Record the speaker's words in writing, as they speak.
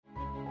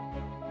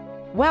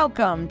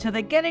Welcome to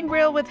the Getting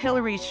Real with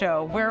Hilary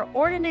show, where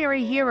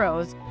ordinary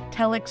heroes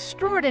tell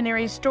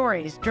extraordinary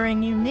stories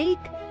during unique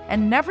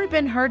and never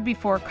been heard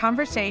before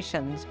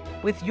conversations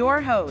with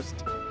your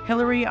host,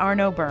 Hilary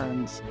Arno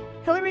Burns.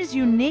 Hilary's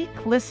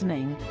unique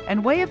listening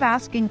and way of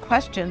asking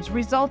questions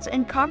results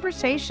in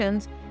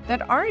conversations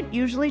that aren't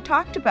usually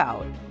talked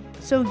about,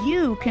 so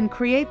you can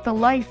create the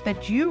life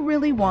that you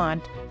really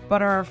want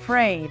but are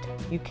afraid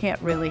you can't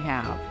really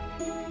have.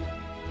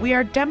 We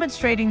are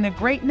demonstrating the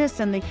greatness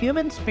in the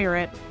human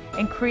spirit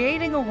and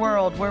creating a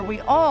world where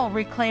we all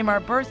reclaim our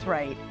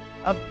birthright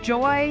of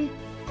joy,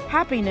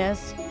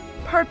 happiness,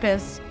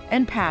 purpose,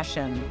 and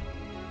passion.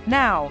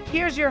 Now,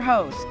 here's your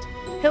host,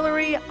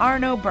 Hilary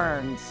Arno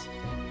Burns.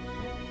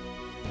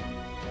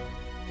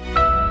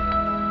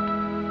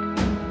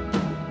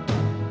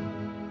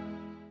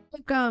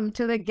 Welcome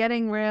to the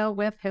Getting Real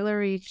with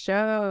Hilary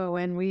show,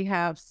 and we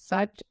have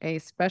such a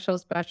special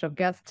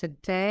guest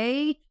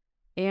today.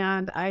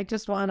 And I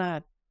just want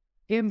to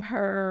give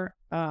her,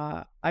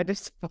 I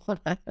just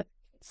want to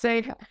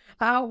say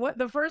what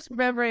the first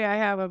memory I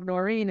have of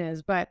Noreen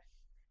is, but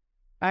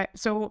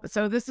so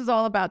this is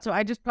all about, so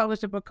I just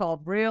published a book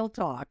called Real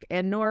Talk,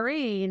 and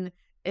Noreen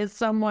is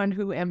someone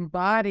who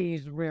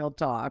embodies real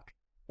talk.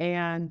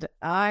 And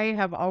I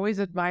have always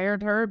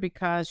admired her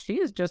because she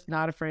is just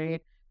not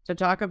afraid to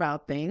talk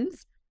about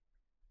things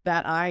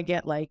that I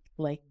get like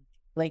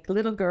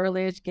little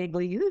girlish,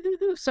 giggly.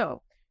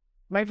 So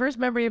my first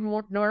memory of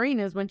Noreen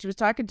is when she was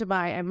talking to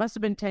it must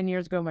have been 10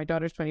 years ago. My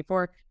daughter's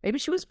 24. Maybe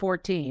she was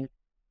 14.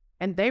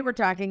 And they were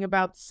talking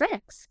about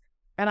sex.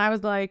 And I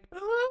was like,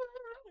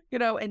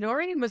 and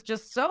Noreen was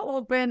just so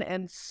open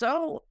and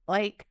so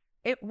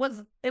it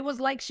was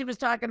like she was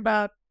talking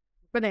about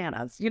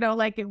bananas,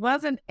 it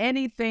wasn't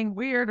anything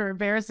weird or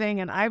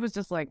embarrassing. And I was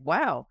just like,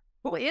 wow,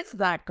 who is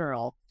that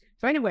girl?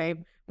 So anyway,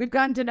 we've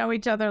gotten to know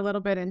each other a little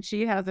bit, and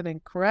she has an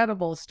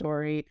incredible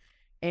story.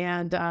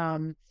 And,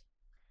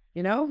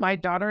 my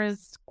daughter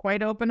is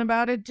quite open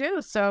about it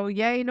too. So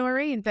yay,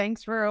 Noreen.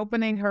 Thanks for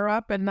opening her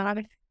up and not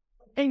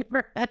making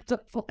her head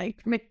to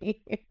like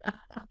me.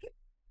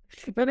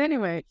 But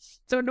anyway,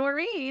 so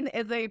Noreen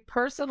is a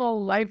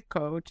personal life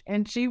coach,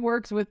 and she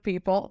works with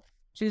people.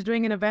 She's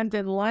doing an event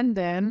in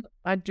London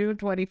on June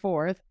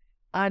 24th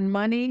on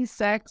money,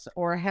 sex,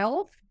 or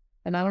health.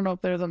 And I don't know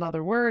if there's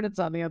another word. It's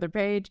on the other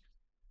page.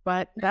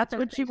 But that's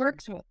what she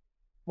works with.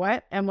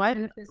 What? And what?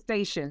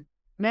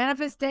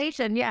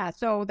 Manifestation, yeah.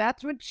 So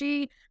that's what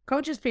she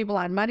coaches people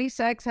on: money,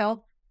 sex,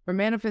 health, for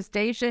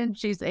manifestation.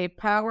 She's a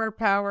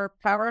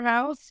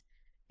powerhouse.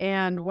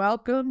 And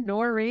welcome,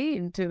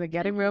 Noreen, to the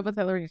Getting Real with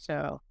Hilary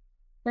show.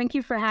 Thank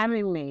you for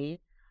having me.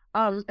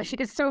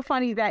 It's so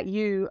funny that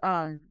you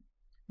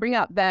bring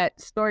up that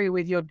story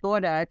with your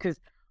daughter, because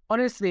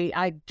honestly,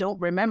 I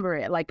don't remember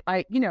it.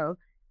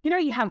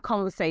 You have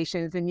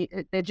conversations and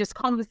they're just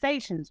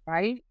conversations,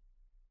 right?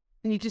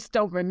 And you just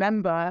don't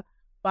remember.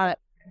 But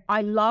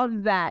I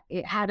love that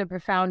it had a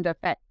profound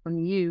effect on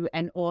you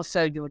and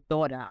also your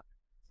daughter.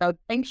 So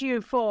thank you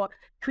for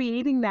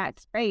creating that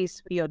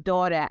space for your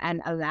daughter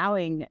and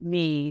allowing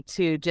me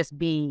to just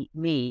be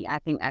me. I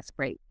think that's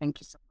great.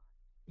 Thank you so much.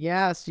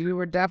 Yes, you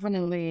were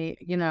definitely,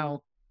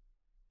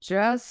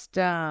 just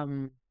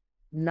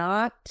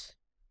not,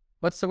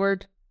 what's the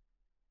word?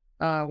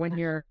 When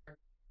you're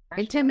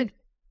intimidated.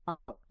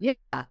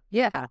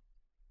 Yeah.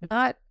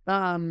 Not,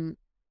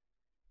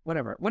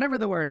 whatever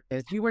the word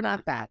is. You were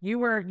not that. You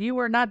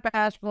were not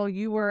bashful.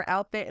 You were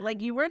out there.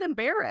 You weren't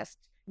embarrassed.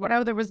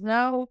 There was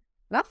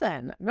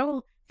nothing,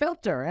 no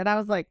filter. And I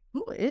was like,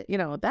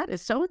 that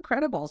is so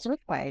incredible. So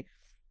anyway,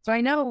 so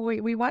I know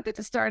we wanted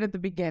to start at the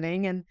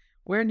beginning and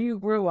where you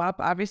grew up,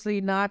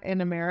 obviously not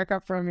in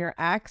America from your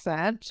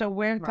accent. So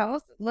tell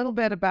us a little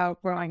bit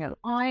about growing up.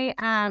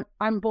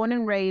 I'm born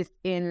and raised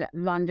in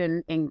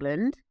London,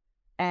 England.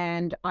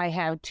 And I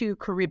have two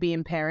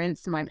Caribbean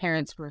parents. My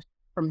parents were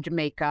from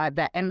Jamaica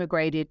that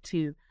emigrated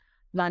to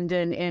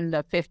London in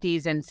the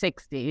 50s and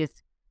 60s.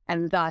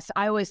 And thus,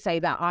 I always say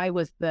that I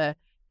was the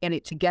in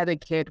it together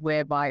kid,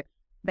 whereby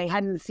they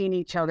hadn't seen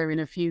each other in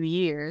a few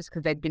years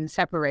because they'd been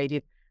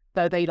separated.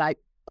 So they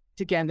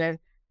together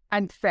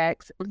and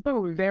sex.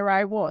 Oh, there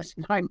I was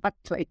 9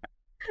 months later.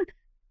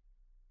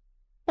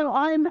 So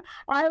I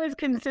always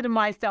consider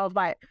myself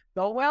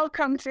the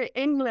welcome to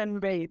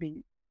England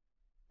baby.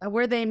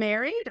 Were they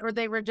married, or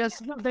they were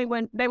just? No, they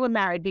were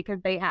married because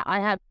I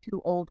have three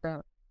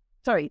older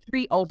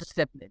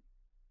siblings.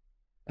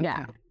 Okay.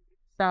 Yeah.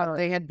 So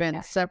they had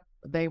been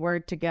they were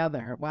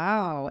together.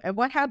 Wow. And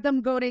what had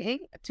them go to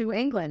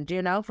England? Do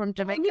you know, from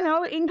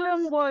Jamaica?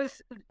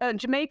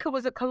 Jamaica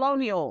was a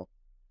colonial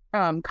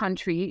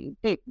country.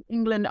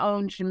 England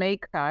owned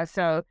Jamaica,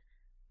 so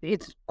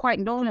it's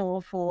quite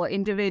normal for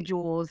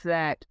individuals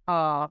that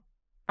are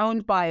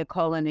owned by a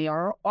colony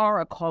or are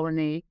a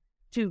colony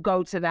to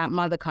go to that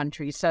mother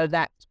country. So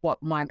that's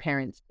what my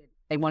parents did.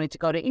 They wanted to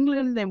go to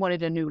England. They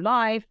wanted a new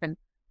life. And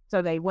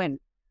so they went.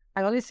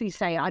 I honestly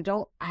say, I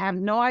have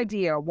no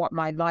idea what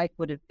my life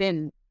would have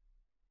been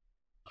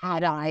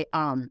had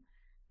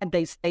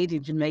they stayed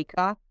in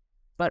Jamaica.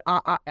 But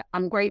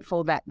I'm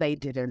grateful that they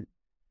didn't.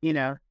 you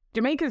know.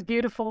 Jamaica's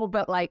beautiful,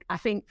 but like, I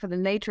think for the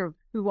nature of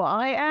who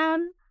I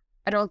am,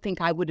 I don't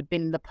think I would have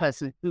been the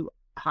person who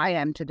I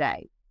am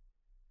today.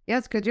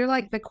 Yes, because you're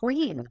like the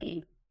queen.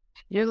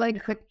 You're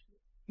like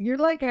you're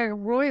like a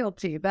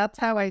royalty. That's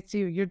how I see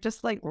you. You're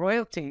just like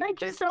royalty.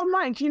 Thank you so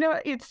much. You know,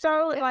 it's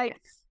so like,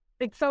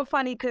 it's so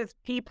funny because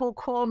people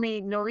call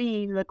me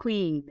Noreen the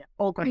Queen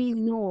or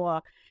Queen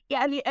Noor.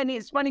 Yeah, and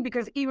it's funny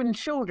because even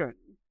children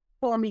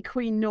call me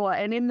Queen Noor.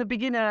 And in the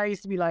beginning, I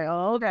used to be like,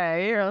 oh,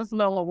 okay, that's a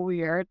little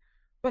weird.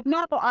 But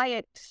now I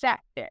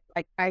accept it.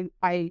 Like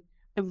I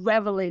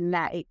revel in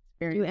that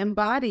experience. You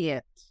embody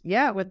it.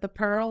 Yeah, with the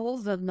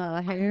pearls and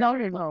the hair.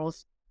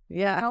 Pearls.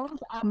 Yeah. Pearls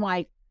are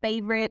my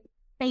favorite.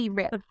 I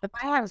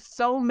have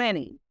so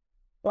many.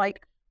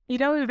 Like, you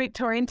know, in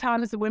Victorian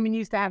times, the women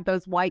used to have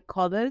those white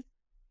collars.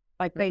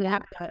 Like, they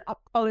have up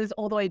collars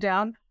all the way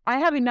down. I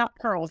have enough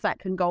pearls that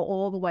can go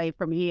all the way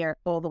from here,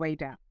 all the way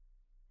down.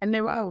 And they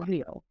were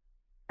real.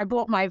 I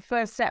bought my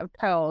first set of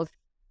pearls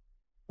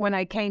when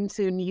I came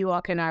to New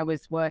York and I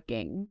was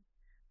working.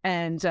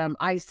 And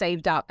I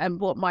saved up and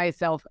bought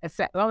myself a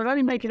set. I was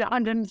only making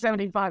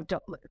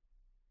 $175.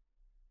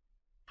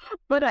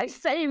 But I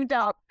saved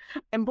up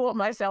and bought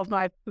myself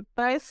my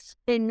first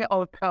thing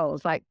of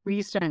pearls, like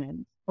 3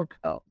 strands of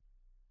pearls.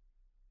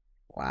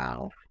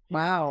 Wow.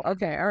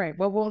 Okay. All right.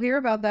 Well, we'll hear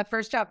about that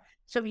first job.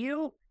 So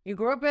you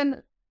grew up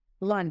in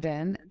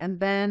London and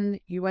then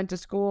you went to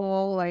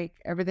school, like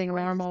everything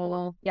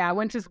normal. Yeah, I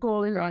went to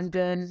school in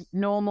London,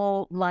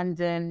 normal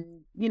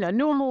London, you know,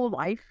 normal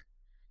life,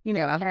 you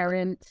know,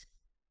 parents,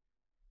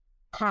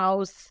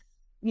 house,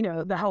 you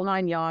know, the whole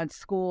 9 yards,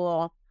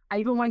 school. I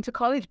even went to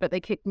college, but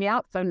they kicked me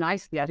out so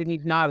nicely. I didn't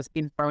even know I was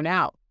being thrown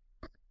out.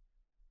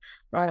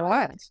 Right.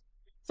 What?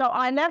 So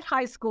I left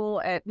high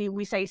school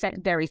we say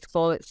secondary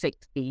school at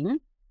 16.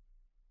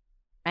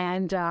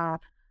 And I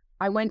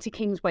went to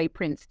Kingsway,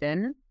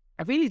 Princeton.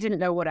 I really didn't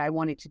know what I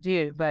wanted to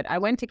do, but I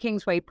went to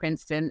Kingsway,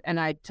 Princeton, and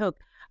I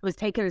was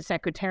taking a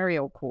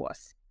secretarial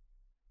course.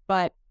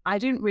 But I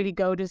didn't really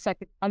go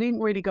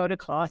to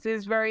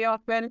classes very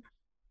often.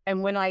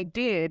 And when I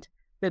did,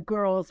 the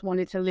girls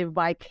wanted to live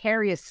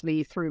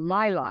vicariously through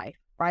my life,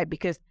 right?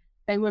 Because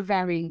they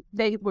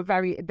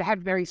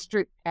had very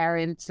strict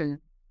parents. And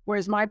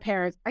whereas my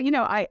parents, you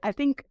know, I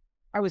think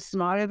I was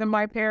smarter than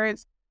my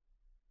parents,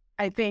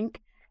 I think.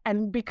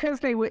 And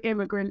because they were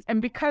immigrants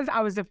and because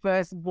I was the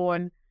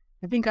firstborn,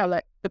 I think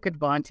I took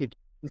advantage of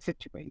the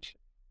situation.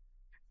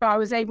 So I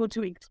was able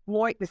to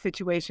exploit the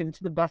situation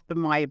to the best of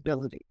my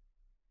ability.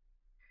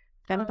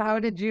 And how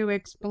did you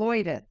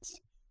exploit it?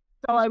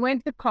 So I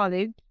went to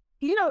college.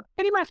 You know,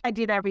 pretty much I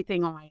did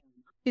everything on my own.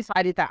 I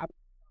decided that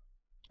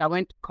I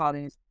went to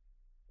college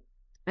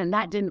and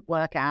that didn't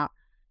work out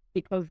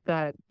because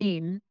the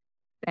dean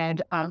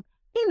said,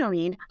 hey,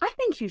 Noreen, I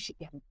think you should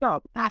get a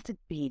job. I said,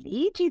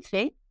 really? Do you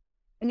think?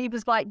 And he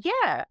was like,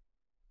 yeah.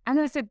 And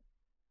I said,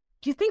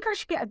 do you think I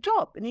should get a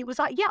job? And he was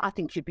like, yeah, I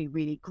think you'd be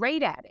really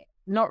great at it.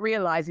 Not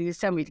realizing he's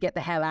telling me to get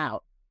the hell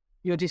out.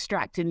 You're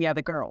distracting the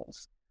other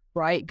girls,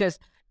 right? Because,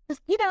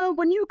 you know,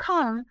 when you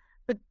come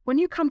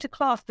to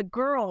class, the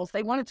girls,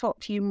 they want to talk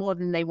to you more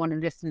than they want to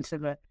listen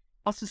to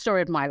that's the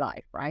story of my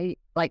life, right?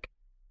 Like,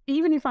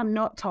 even if I'm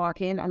not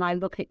talking and I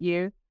look at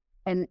you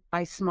and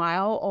I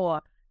smile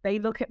or they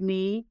look at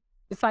me,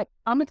 it's like,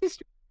 I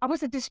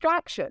was a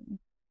distraction.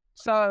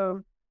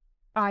 So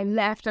I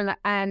left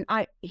and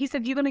he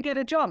said, you're going to get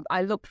a job.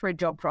 I looked for a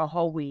job for a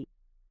whole week.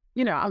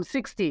 You know, I'm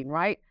 16,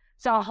 right?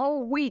 So a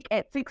whole week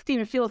at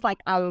 16, it feels like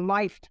a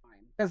lifetime,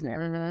 doesn't it?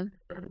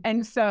 Mm-hmm.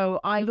 And so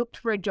I looked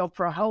for a job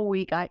for a whole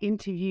week. I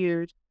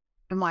interviewed.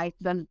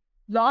 The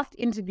last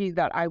interview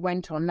that I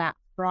went on that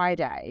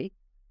Friday,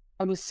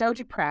 I was so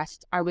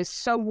depressed. I was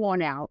so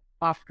worn out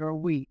after a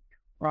week,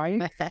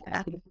 right?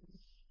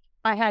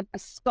 I had a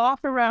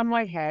scarf around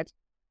my head.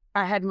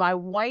 I had my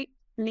white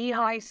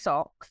knee-high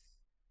socks.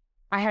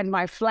 I had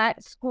my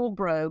flat school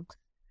brogues.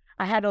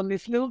 I had on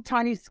this little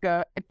tiny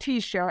skirt, a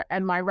t-shirt,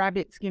 and my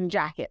rabbit skin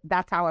jacket.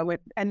 That's how I went,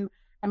 and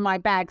my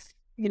bags,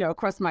 you know,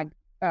 across my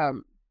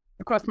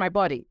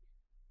body.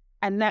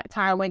 And that's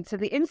how I went to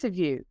the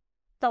interview.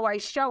 So I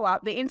show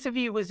up. The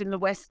interview was in the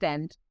West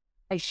End.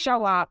 I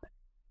show up,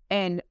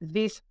 and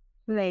this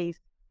place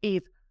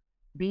is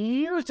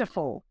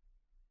beautiful.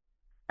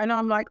 And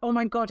I'm like, oh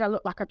my God, I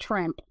look like a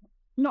tramp.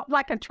 Not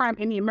like a tramp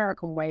in the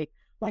American way.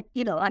 Like,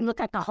 you know, I look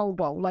like a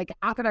hobo. Like,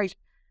 how could I?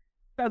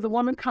 So the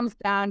woman comes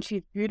down.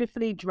 She's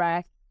beautifully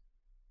dressed.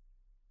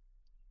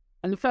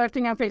 And the first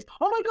thing I say is,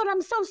 oh my God,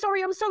 I'm so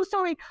sorry.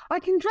 I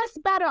can dress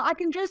better.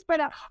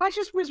 I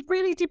just was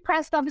really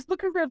depressed. I was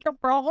looking for a job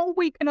for a whole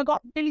week and I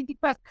got really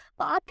depressed.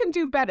 But I can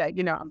do better.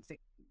 You know, I'm saying,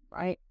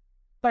 right?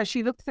 But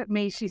she looks at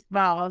me, she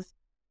smiles,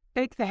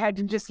 shakes her head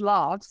and just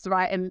laughs,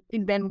 right? And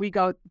then we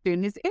go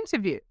doing this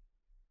interview.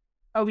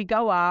 So we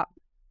go up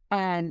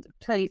and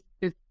the place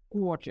is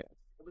gorgeous.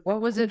 What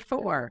was it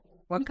for?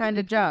 What kind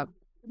of job?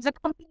 It was a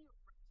company.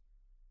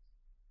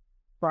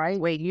 Right?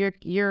 Wait,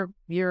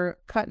 you're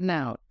cutting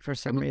out for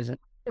some reason.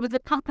 It was a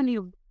company.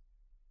 Let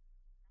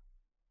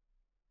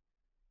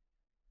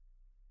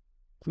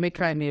me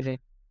try muting.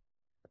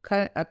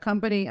 a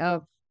company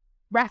of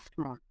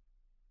Restaurant.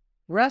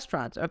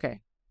 restaurants. Okay.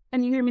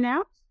 Can you hear me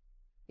now?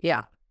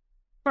 Yeah.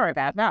 Sorry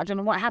about that. I don't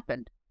know what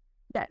happened.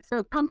 Yeah,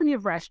 so company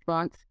of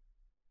restaurants,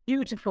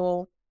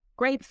 beautiful,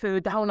 great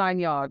food, the whole 9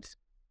 yards.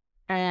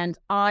 And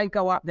I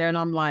go up there and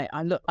I'm like,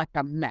 I look like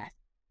a mess.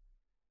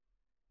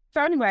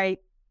 So anyway,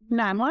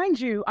 now mind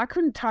you, I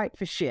couldn't type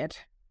for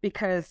shit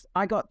because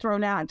I got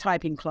thrown out in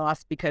typing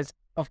class because,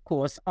 of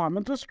course, I'm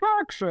a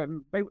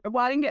distraction.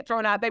 Well, I didn't get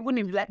thrown out. They wouldn't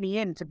even let me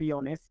in, to be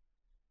honest.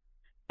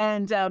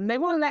 And they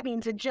wouldn't let me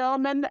into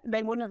German.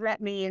 They wouldn't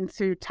let me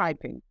into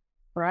typing,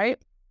 right?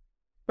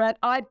 But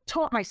I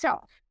taught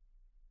myself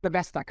the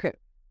best I could.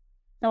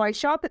 So I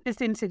show up at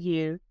this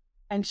interview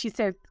and she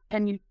said,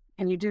 can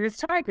you do this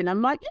typing?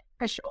 I'm like,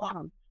 yeah,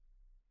 sure.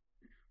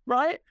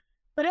 Right?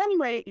 But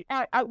anyway,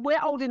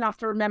 we're old enough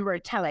to remember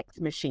a telex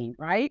machine,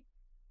 right?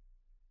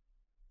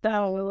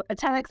 So a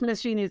telex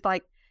machine is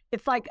like,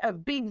 it's like a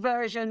big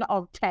version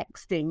of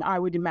texting, I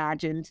would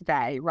imagine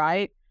today,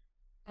 right?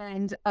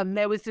 And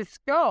there was this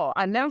girl,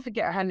 I'll never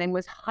forget, her name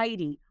was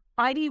Heidi.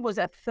 Heidi was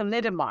a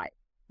thalidomide,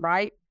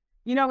 right?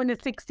 You know, in the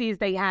 60s,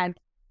 they had,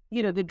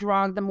 you know, the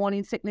drug, the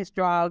morning sickness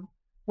drug,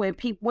 where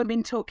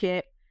women took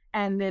it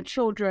and their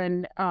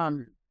children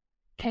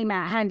came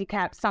out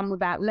handicapped, some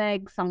without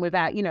legs, some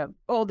without, you know,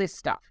 all this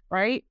stuff,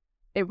 right?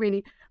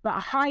 But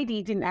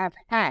Heidi didn't have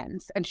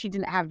hands and she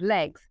didn't have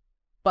legs.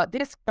 But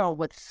this girl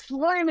was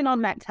slamming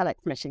on that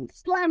telex machine,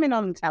 slamming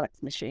on the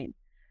telex machine.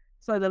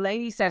 So the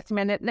lady says to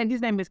me, and the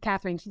lady's name was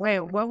Catherine. Wait,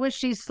 what was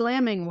she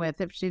slamming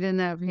with if she didn't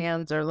have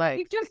hands or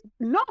legs? She just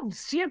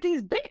knobs. She had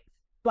these bits,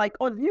 like,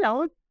 or, you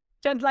know,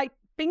 just like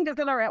fingers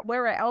that are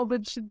where her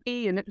elbows should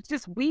be. And it was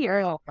just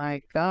weird. Oh,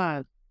 my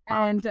God.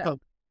 And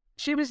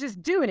she was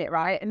just doing it,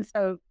 right? And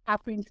so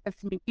Catherine says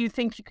to me, do you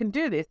think you can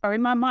do this? Or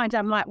in my mind,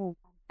 I'm like, well,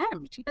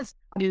 damn, she does.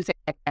 I didn't say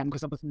I can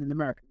because I wasn't in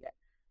America yet.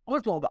 I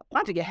was all about,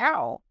 bloody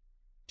hell.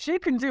 She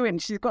can do it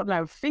and she's got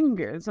no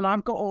fingers and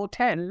I've got all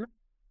 10.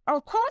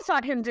 Of course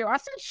I can do it. I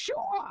said,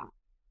 sure.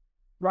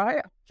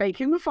 Right?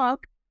 Faking the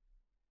funk.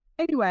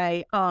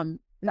 Anyway, I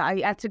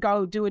had to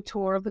go do a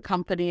tour of the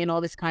company and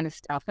all this kind of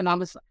stuff. And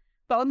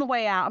but on the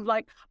way out, I'm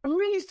like, I'm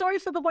really sorry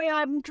for the way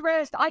I'm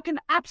dressed. I can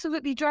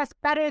absolutely dress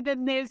better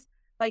than this.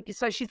 Like,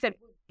 so she said,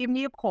 give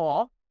me a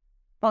call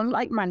on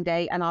like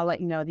Monday and I'll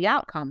let you know the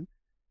outcome.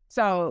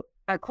 So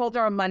I called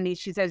her on Monday.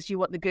 She says, do you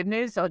want the good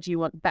news or do you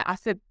want that? I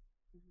said,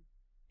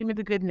 give me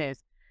the good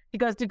news.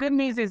 Because the good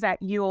news is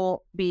that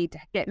you'll be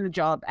getting the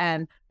job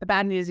and the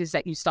bad news is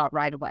that you start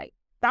right away.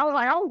 So I was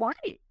like, oh,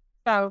 right.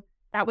 So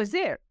that was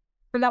it.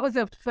 So that was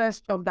the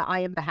first job that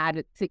I ever had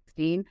at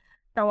 16.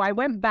 So I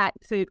went back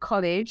to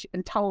college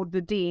and told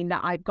the dean that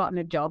I'd gotten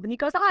a job. And he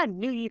goes, I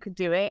knew you could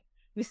do it.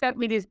 He sent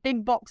me this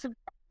big box of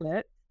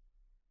chocolates.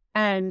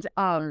 And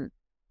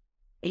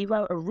he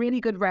wrote a really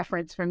good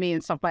reference for me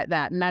and stuff like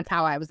that. And that's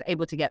how I was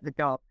able to get the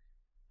job.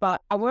 But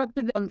I worked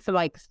with them for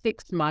like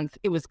 6 months.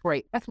 It was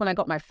great. That's when I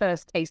got my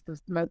first taste of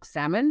smoked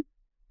salmon.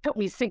 It took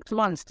me 6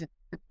 months to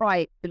try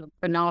it. It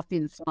looked nasty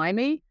and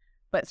slimy.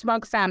 But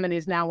smoked salmon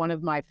is now one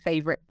of my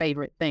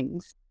favorite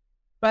things.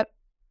 But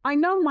I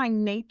know my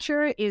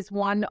nature is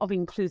one of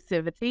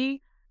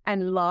inclusivity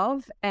and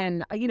love.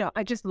 And, you know,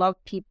 I just love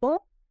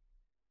people.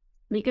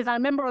 Because I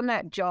remember on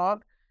that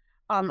job,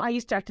 I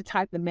used to have to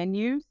type the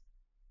menus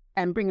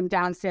and bring them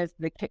downstairs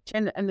to the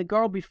kitchen. And the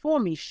girl before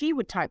me, she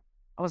would type.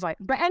 I was like,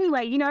 but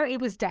anyway, you know, it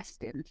was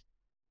destined.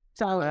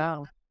 So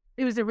Wow.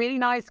 He was a really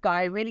nice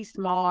guy, really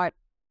smart,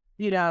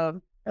 you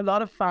know, a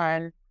lot of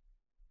fun,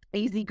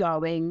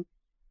 easygoing.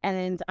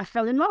 And I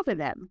fell in love with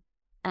him.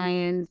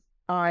 And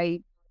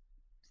I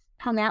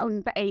hung out with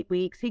him for 8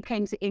 weeks. He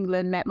came to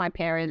England, met my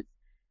parents.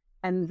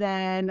 And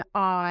then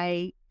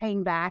I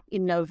came back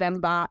in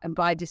November. And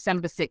by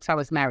December 6th, I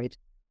was married.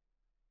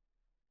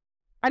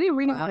 I didn't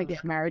really want to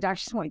get married. I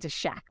just wanted to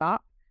shack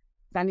up.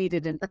 I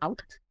needed an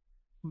out.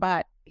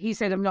 But he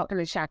said, I'm not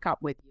going to shack up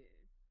with you.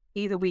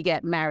 Either we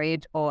get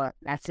married or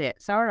that's it.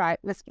 So, all right,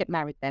 let's get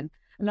married then.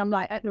 And I'm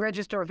like at the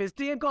register office,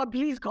 dear God,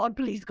 please, God,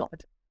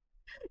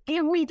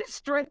 give me the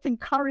strength and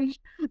courage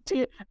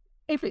to,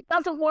 if it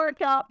doesn't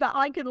work out, that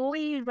I can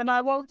leave and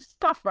I won't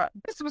suffer.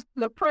 This was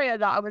the prayer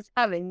that I was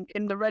having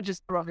in the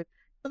register office.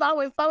 Because I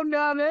was so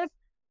nervous.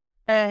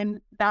 And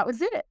that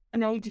was it.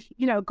 And I,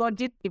 you know, God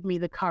did give me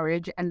the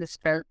courage and the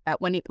strength that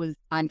when it was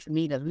time for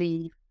me to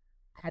leave,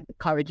 I had the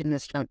courage and the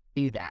strength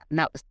to do that. And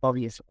that was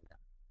obvious.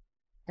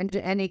 And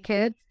any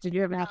kids? Did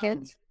you have any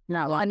kids?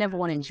 No, I never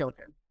wanted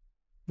children.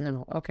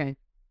 No. Okay.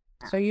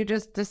 So you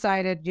just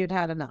decided you'd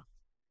had enough.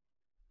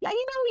 Yeah,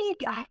 you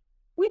know,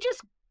 we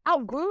just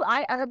outgrew.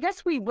 I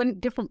guess we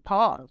went different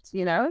paths,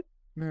 you know?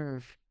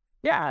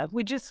 Yeah,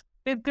 we just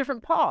did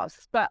different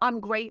paths. But I'm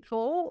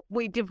grateful.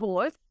 We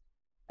divorced.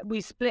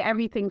 We split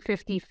everything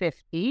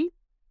 50-50. You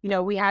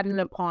know, we had an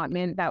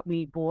apartment that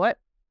we bought.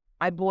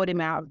 I bought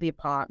him out of the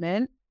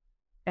apartment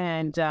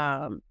and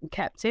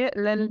kept it.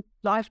 And then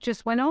life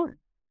just went on.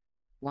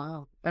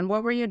 Wow. And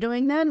what were you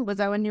doing then? Was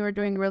that when you were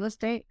doing real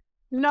estate?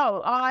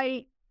 No,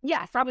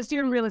 yes, I was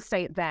doing real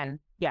estate then.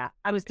 Yeah,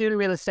 I was doing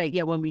real estate.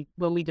 Yeah, when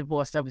we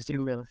divorced, I was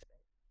doing real estate.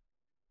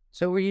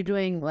 So were you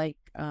doing like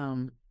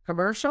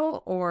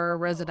commercial or I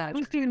residential?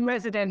 was doing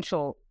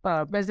residential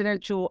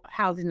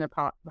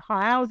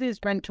houses,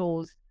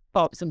 rentals,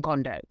 plots, and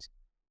condos.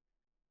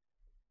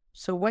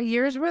 So what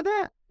years were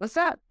that? What's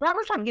that? That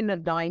was like in the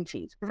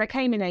 90s because I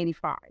came in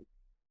 85.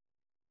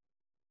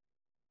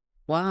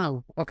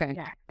 Wow. Okay.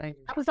 Yeah. Thank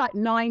you. That was like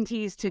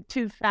 90s to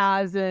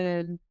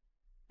 2000.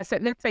 I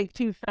said, let's say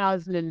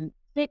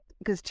 2006,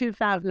 because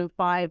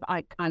 2005,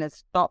 I kind of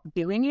stopped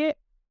doing it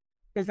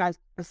because I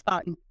was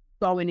starting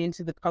going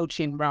into the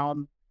coaching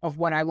realm of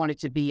what I wanted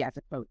to be as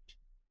a coach.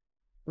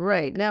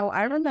 Right. Now,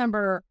 I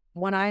remember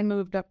when I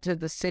moved up to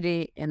the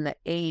city in the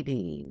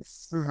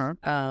 80s,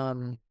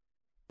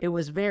 it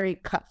was very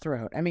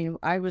cutthroat. I mean,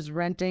 I was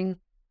renting.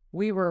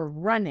 We were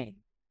running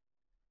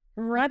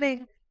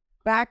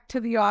back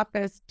to the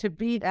office to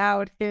beat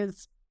out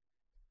his,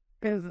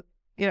 you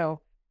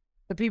know,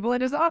 the people in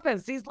his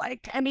office. He's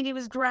like, I mean, he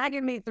was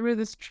dragging me through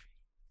the streets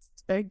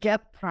to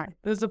get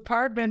this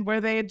apartment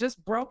where they had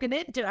just broken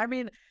into. I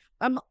mean,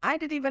 I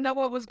didn't even know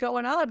what was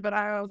going on, but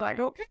I was like,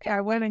 okay.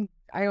 I went and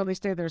I only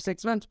stayed there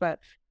 6 months, but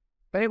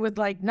it was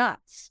like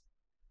nuts.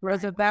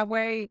 Was it that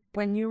way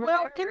when you were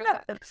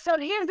there? So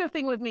here's the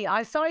thing with me.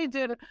 I started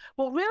doing,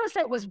 well, real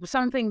estate was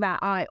something that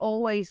I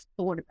always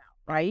thought about,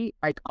 right?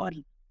 Like, oh, I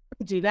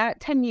could do that.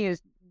 10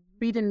 years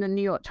reading the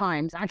New York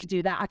Times, I could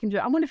do that. I can do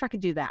it. I wonder if I could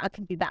do that. I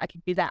can do that. I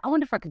can do that. I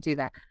wonder if I could do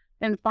that.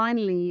 And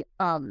finally,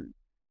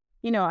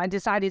 I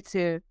decided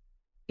to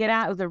get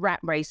out of the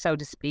rat race, so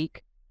to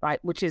speak, right?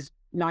 Which is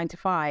 9 to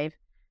 5,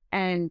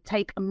 and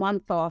take a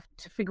month off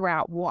to figure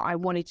out what I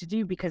wanted to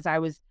do, because I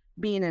was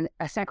being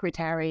a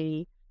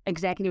secretary,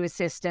 executive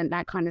assistant,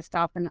 that kind of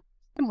stuff. And I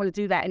didn't want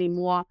to do that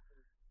anymore.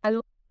 I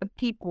love the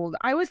people.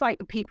 I always liked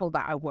the people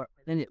that I worked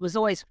with, and it was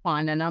always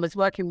fun. And I was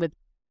working with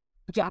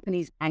a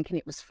Japanese bank, and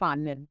it was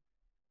fun.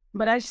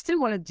 But I just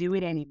didn't want to do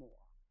it anymore,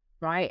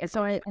 right? And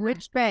so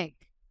Which bank?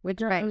 Which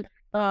bank?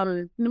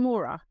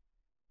 Nomura.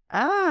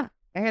 I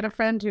had a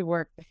friend who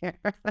worked there.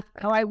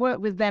 I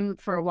worked with them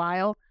for a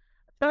while.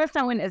 First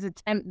I went as a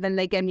temp, then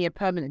they gave me a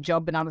permanent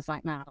job, and I was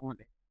like, nah, I don't want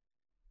it.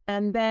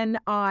 And then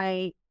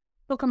I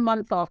took a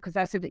month off because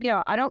I said,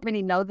 I don't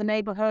really know the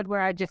neighborhood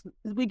where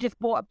we just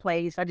bought a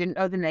place. I didn't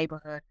know the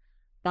neighborhood.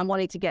 I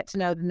wanted to get to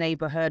know the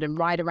neighborhood and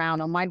ride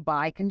around on my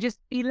bike and just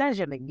be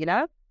leisurely,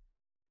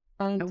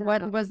 And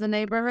what was the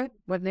neighborhood?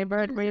 What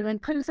neighborhood were you in?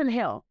 Clinton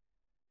Hill.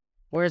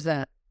 Where's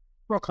that?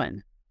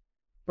 Brooklyn.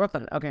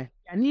 Okay.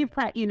 Near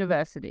Pratt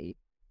University.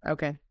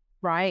 Okay.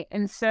 Right.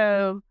 And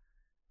so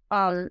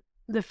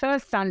the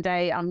first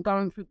Sunday, I'm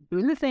doing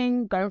the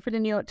thing, going for the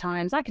New York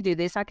Times. I could do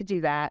this, I could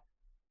do that.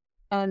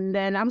 And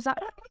then I was like,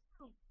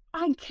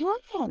 I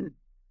can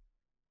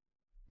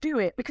do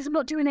it because I'm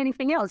not doing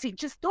anything else. It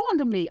just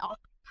dawned on me,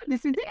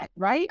 this is it,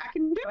 right? I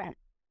can do it.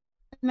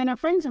 And then a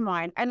friend of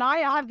mine, and I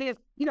have this,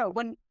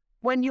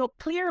 when you're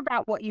clear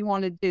about what you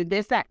want to do,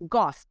 there's that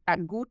GOS,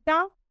 that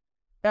Gutta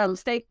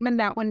statement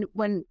that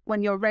when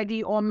you're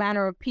ready, all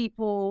manner of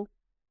people,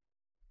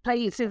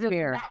 places,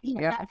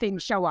 that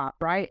things show up,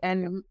 right?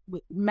 And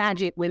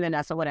magic within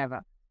us or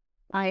whatever.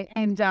 A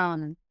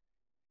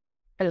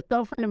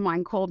girlfriend of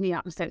mine called me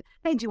up and said,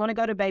 hey, do you want to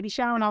go to a baby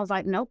shower? And I was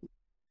like, nope.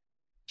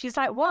 She's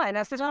like, why? And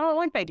I said, I don't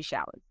want baby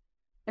showers.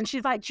 And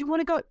she's like, do you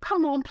want to go?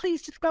 Come on,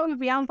 please just go with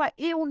me. I was like,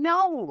 ew,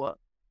 no,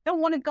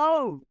 don't want to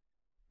go.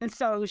 And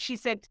so she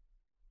said,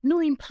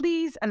 Noreen,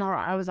 please. And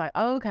I was like,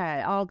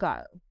 okay, I'll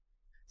go.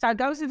 So I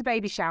go to the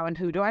baby shower, and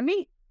who do I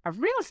meet? A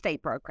real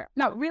estate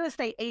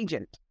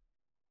agent.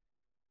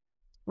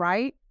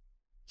 Right?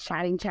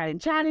 Chatting.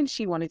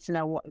 She wanted to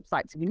know what it's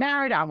like to be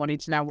married. I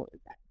wanted to know what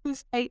it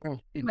was.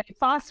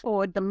 Fast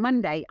forward the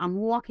Monday, I'm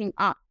walking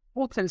up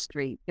Fulton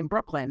Street in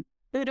Brooklyn.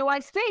 Who do I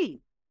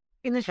see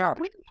in the shop?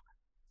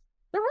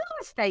 The real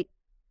estate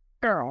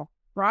girl,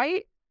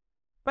 right?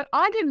 But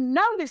I didn't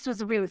know this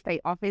was a real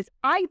estate office.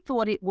 I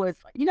thought it was,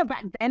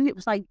 back then it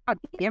was like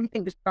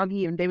everything was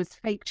druggy and there was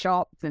fake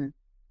shops, and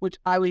which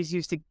I always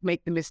used to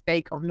make the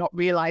mistake of not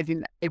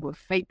realizing that they were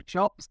fake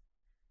shops.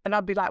 And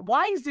I'd be like,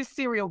 why is this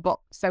cereal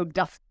box so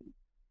dusty?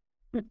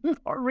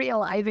 Or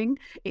realizing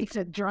it's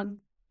a drug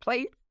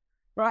place,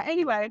 right?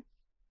 Anyway,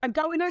 I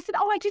go in and I said,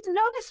 I didn't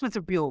know this was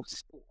a real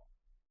store.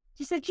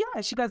 She said, yeah.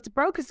 She goes, the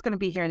broker's going to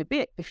be here in a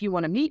bit if you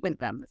want to meet with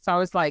them. So I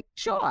was like,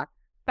 sure.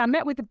 So I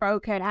met with the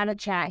broker and had a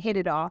chat, hit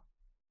it off.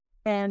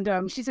 And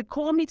she said,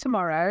 call me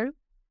tomorrow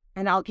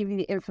and I'll give you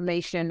the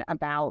information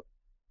about,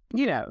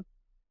 the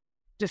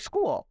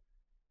school.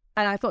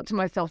 And I thought to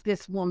myself,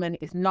 this woman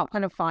is not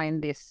going to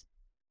find this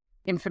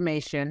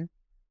information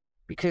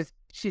because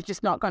she's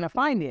just not going to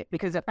find it,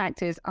 because the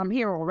fact is I'm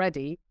here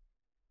already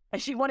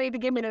and she wanted to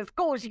give me the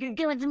school. She could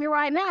give it to me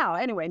right now.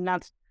 Anyway,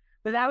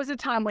 but that was a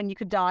time when you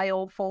could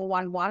dial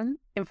 411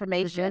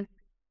 information,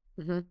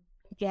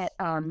 get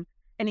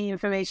any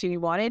information you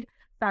wanted.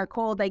 So I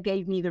called, they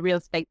gave me the real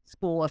estate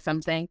school or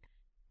something.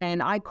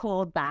 And I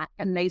called back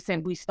and they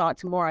said, we start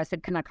tomorrow. I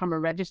said, can I come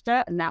and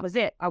register? And that was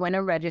it. I went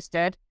and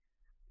registered.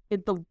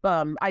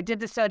 I did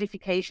the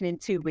certification in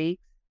 2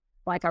 weeks.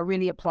 Like I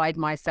really applied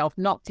myself,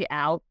 knocked it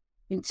out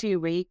in 2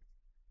 weeks.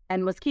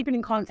 and was keeping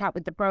in contact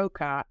with the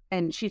broker.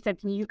 And she said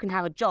to me, you can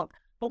have a job.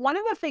 But one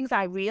of the things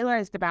I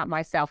realized about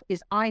myself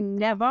is I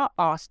never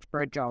asked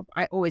for a job.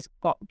 I always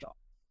got a job.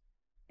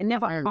 I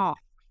never asked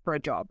for a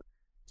job.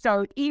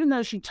 So even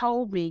though she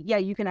told me, yeah,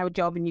 you can have a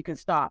job and you can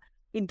start,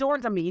 it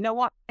dawned on me, you know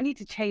what? I need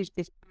to change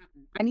this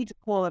pattern. I need to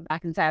call her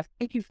back and say,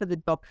 thank you for the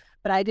job,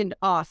 but I didn't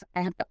ask.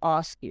 I have to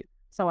ask you.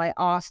 So I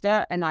asked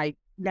her, and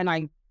then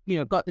I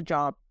got the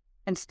job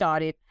and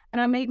started, and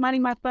I made money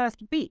my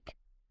first week,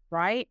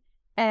 right?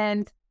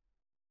 And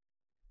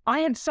I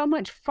had so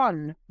much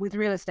fun with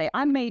real estate.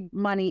 I made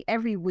money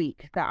every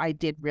week that I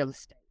did real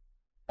estate.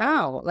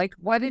 Oh, like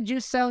what did you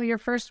sell your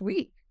first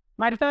week?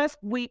 My first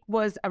week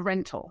was a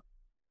rental,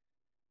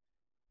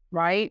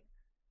 right?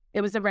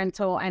 It was a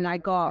rental, and I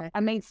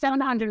made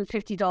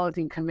 $750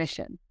 in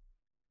commission.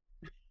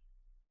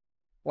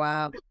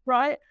 Wow.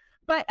 Right?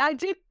 But I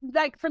did,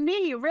 like, for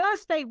me, real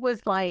estate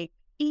was like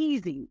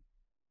easy.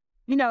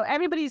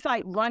 Everybody's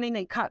like running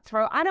and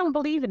cutthroat. I don't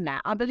believe in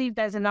that. I believe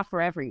there's enough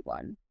for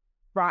everyone.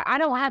 Right? I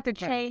don't have to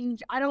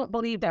change. I don't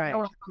believe there's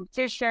no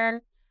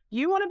competition.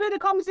 You want to be the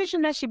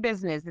competition, that's your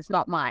business. It's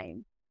not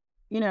mine.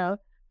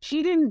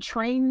 She didn't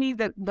train me,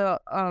 the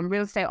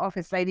real estate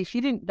office lady.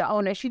 The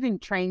owner, she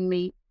didn't train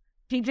me.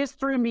 She just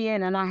threw me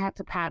in and I had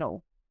to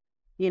paddle,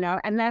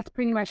 and that's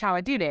pretty much how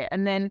I did it.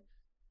 And then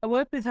I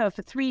worked with her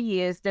for 3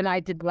 years. Then I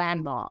did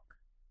Landmark,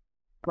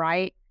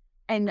 right?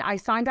 And I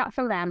signed up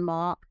for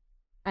Landmark.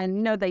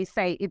 And they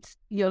say it's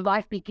your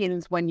life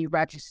begins when you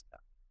register.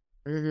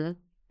 Mm-hmm.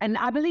 And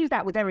I believe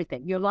that with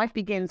everything. Your life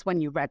begins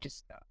when you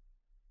register,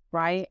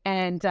 right?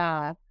 And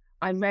I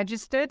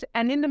registered.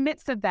 And in the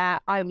midst of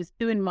that, I was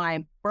doing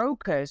my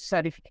broker's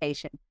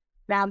certification.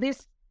 Now,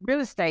 this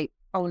real estate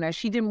owner,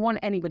 she didn't want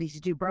anybody to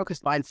do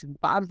broker's license,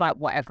 but I was like,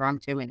 whatever, I'm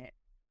doing it,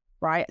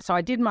 right? So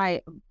I did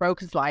my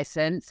broker's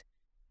license.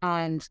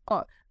 And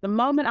the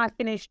moment I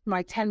finished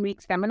my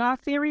 10-week seminar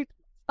series,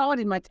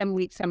 started my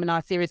 10-week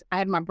seminar series, I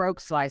had my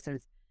broker's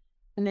license.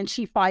 And then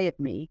she fired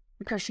me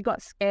because she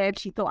got scared.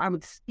 She thought I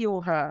would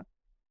steal her,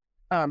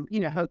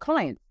 her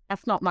clients.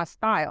 That's not my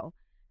style.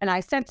 And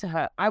I said to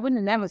her, I would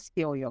never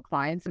steal your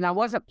clients. And I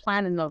wasn't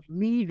planning of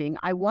leaving.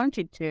 I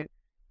wanted to,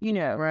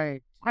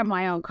 have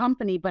my own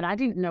company, but I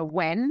didn't know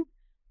when.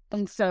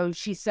 And so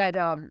she said,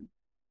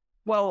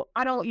 well,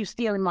 I don't want you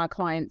stealing my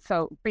clients,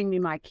 so bring me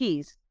my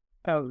keys.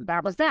 So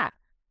that was that.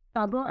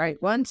 All right,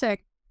 one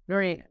sec,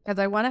 Noreen, because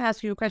I want to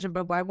ask you a question,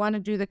 but I want to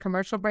do the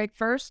commercial break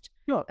first.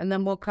 Sure. And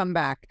then we'll come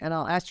back and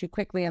I'll ask you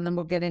quickly, and then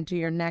we'll get into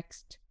your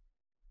next,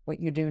 what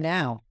you do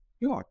now.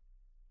 Sure.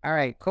 All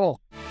right, cool.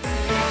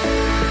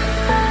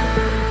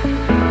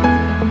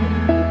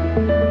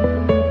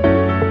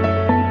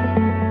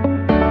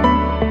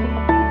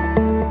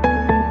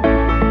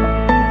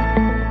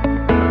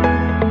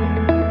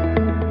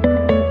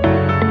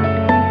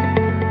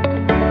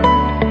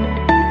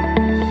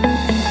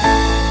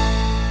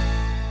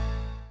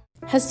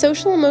 Has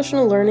social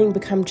emotional learning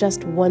become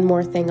just one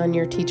more thing on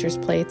your teachers'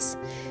 plates?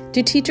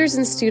 Do teachers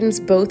and students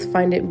both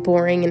find it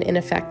boring and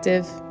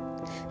ineffective?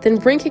 Then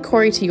bring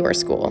Kikori to your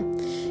school.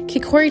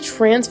 Kikori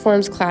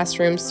transforms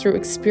classrooms through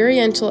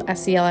experiential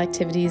SEL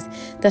activities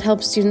that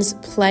help students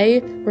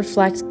play,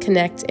 reflect,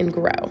 connect, and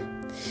grow.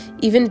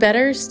 Even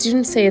better,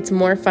 students say it's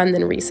more fun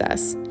than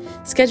recess.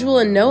 Schedule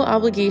a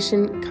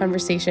no-obligation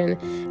conversation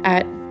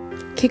at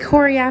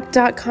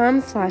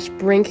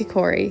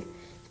kikoriapp.com/bringkikori.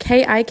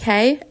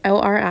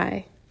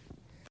 KIKORI.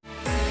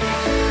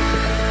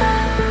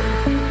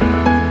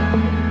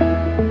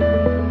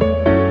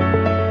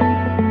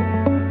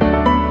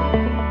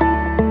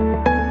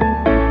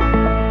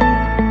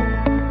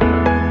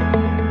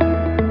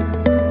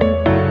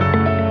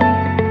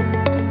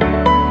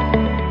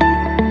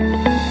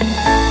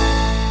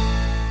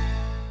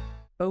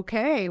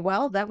 Okay,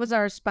 well, that was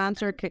our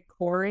sponsor,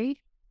 Kikori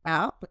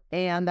app,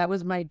 and that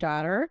was my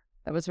daughter.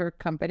 That was her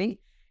company.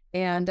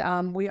 And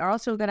we are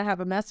also going to have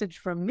a message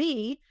from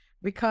me,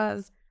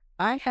 because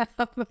I have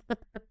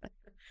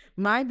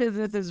my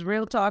business is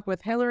Real Talk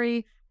with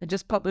Hilary. I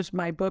just published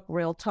my book,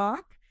 Real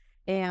Talk.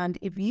 And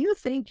if you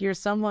think you're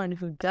someone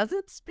who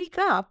doesn't speak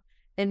up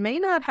and may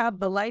not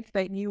have the life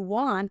that you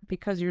want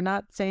because you're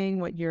not saying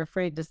what you're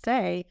afraid to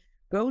say,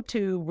 go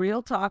to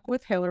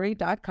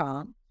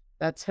realtalkwithhilary.com.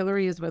 That's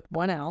Hilary is with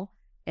one L,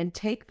 and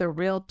take the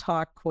Real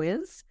Talk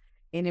quiz.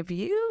 And if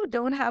you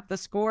don't have the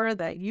score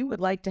that you would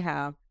like to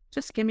have,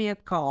 just give me a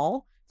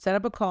call. Set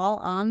up a call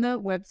on the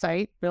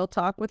website,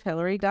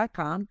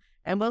 realtalkwithhilary.com,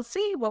 and we'll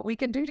see what we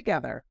can do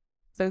together.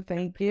 So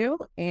thank you.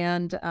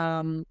 And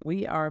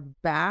we are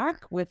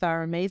back with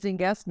our amazing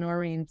guest,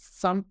 Noreen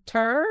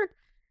Sumpter.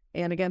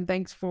 And again,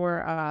 thanks to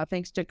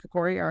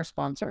Kikori, our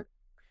sponsor.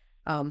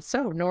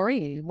 So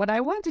Noreen, what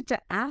I wanted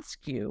to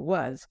ask you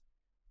was,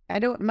 I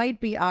know it might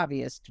be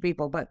obvious to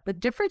people, but the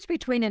difference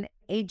between an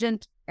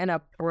agent and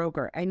a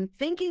broker. I'm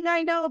thinking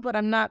I know, but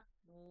I'm not.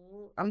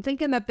 I'm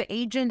thinking that the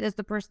agent is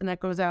the person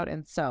that goes out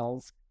and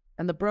sells,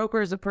 and the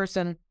broker is a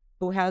person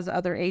who has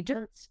other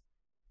agents.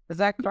 Is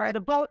that correct?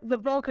 The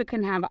broker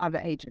can have other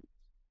agents.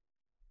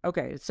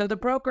 Okay, so the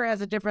broker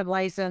has a different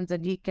license,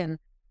 and he can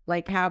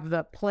have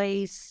the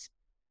place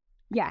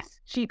Yes,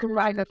 she can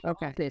write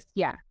Okay. this.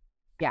 Yeah.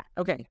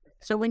 Okay.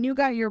 So when you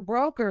got your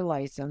broker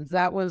license,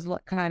 that was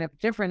kind of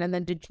different. And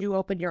then did you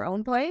open your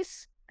own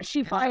place?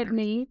 She fired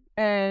me,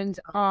 and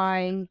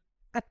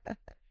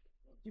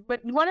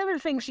but one of the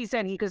things she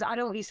said, he goes, I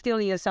don't want you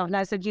stealing yourself. And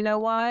I said, you know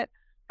what?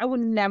 I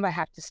would never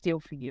have to steal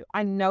for you.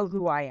 I know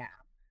who I am.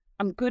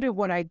 I'm good at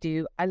what I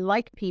do. I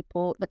like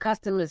people. The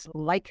customers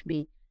like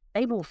me.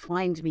 They will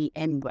find me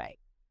anyway.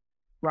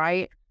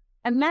 Right?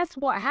 And that's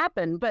what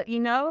happened. But,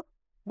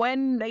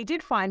 when they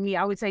did find me,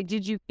 I would say,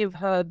 did you give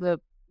her the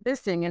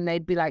listing? And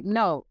they'd be like,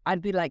 no.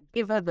 I'd be like,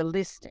 give her the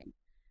listing.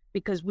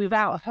 Because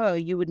without her,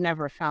 you would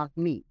never have found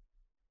me.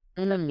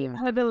 Give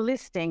her the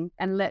listing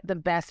and let the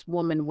best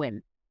woman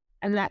win.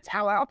 And that's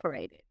how I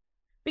operated.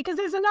 Because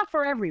there's enough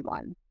for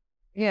everyone.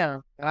 Yeah.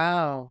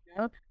 Wow.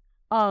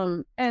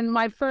 And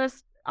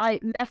I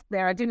left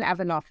there. I didn't have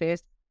an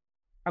office.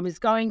 I was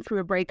going through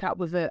a breakup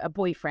with a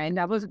boyfriend.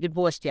 I wasn't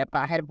divorced yet, but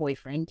I had a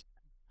boyfriend.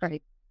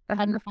 Right. I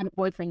hadn't had a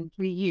boyfriend in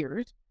 3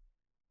 years.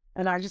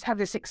 And I just had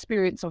this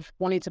experience of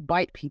wanting to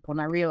bite people.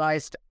 And I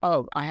realized,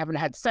 I haven't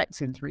had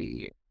sex in 3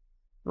 years.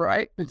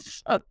 Right.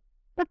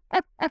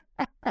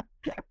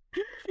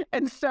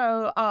 And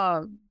so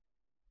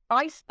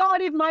I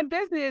started my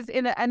business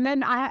and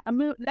then I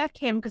left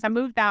him because I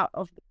moved out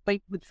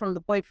from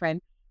the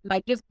boyfriend. And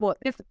I just bought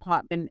this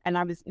apartment and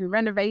I was in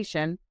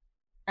renovation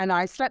and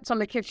I slept on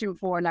the kitchen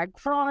floor and I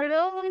cried,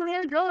 oh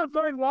my God,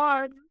 my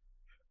God.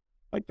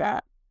 Like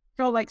that.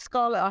 Felt like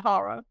Scarlett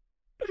O'Hara.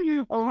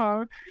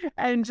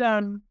 And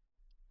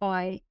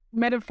I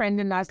met a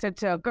friend and I said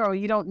to her, girl,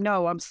 you don't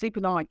know, I'm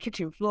sleeping on my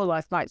kitchen floor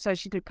last night. So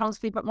she said, come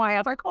sleep at my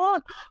house. I was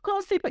like,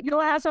 can't sleep at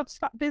your house. I've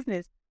started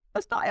business.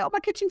 Let's start it on my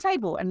kitchen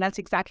table. And that's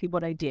exactly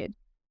what I did.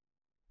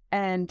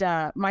 And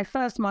my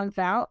first month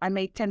out, I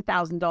made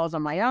 $10,000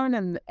 on my own.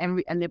 And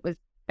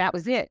that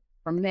was it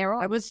from there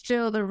on. It was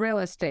still the real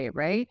estate,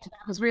 right?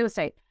 That was real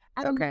estate.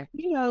 And, Okay.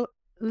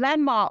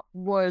 Landmark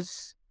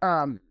was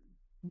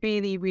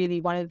really,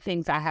 really one of the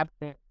things I have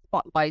to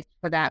spotlight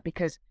for that,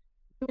 because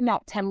doing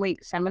that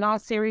 10-week seminar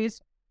series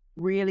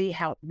really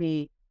helped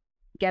me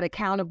get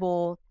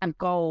accountable and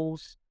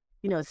goals,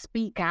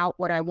 speak out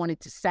what I wanted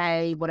to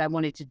say, what I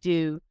wanted to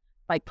do,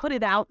 like put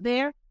it out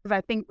there. Because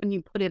I think when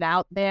you put it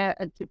out there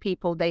to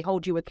people, they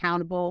hold you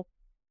accountable.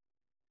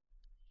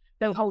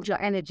 They'll hold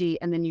your energy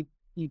and then you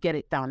get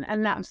it done.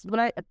 And that's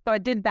what I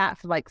did that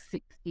for like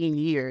 16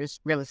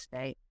 years, real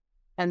estate.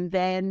 And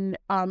then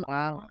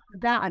Wow.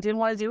 that I didn't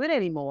want to do it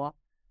anymore.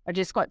 I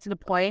just got to the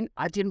point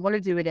I didn't want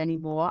to do it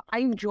anymore. I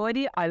enjoyed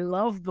it. I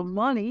loved the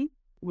money.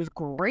 It was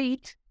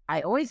great.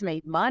 I always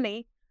made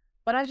money,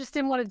 but I just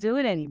didn't want to do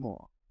it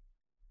anymore.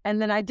 And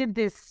then I did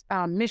this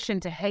mission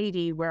to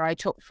Haiti where I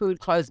took food,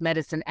 clothes,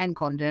 medicine, and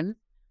condoms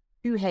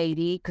to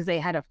Haiti because they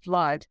had a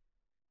flood.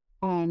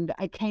 And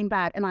I came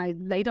back and I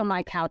laid on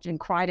my couch and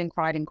cried and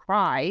cried and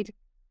cried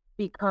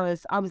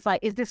because I was like,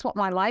 is this what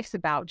my life's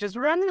about? Just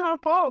running off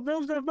all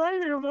those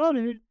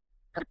money.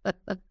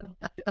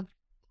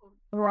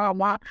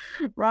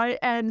 Right.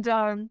 And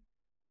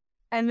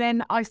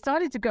then I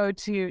started to go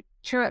to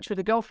church with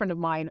a girlfriend of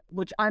mine,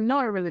 which I'm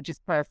not a religious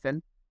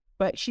person,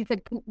 but she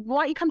said,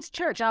 why don't you come to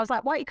church? And I was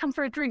like, why don't you come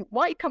for a drink?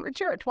 Why don't you come to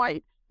church?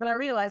 Why? But I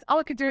realized,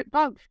 I could do it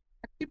both.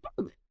 I could do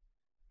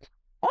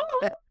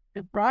both.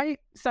 Right.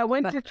 So I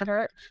went to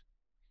church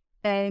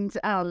and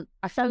I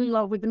fell in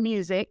love with the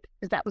music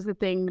because that was the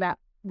thing that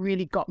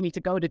really got me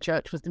to go to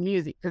church was the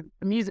music, because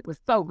the music was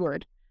so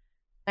good.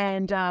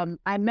 And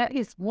I met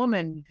this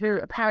woman who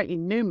apparently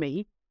knew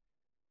me.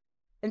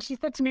 And she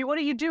said to me, what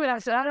do you do? And I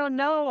said, I don't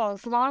know.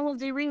 So I will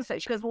do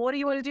research. She goes, well, what do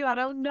you want to do? I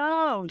don't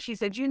know. And she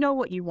said, you know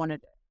what you want to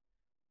do?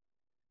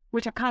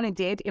 Which I kind of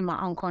did in my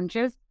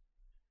unconscious.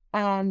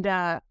 And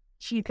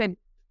she said,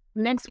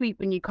 next week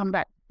when you come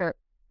back,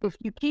 if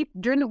you keep,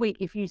 during the week,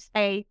 if you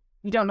say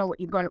you don't know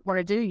what you're going to want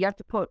to do, you have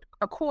to put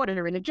a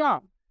quarter in a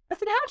jar. I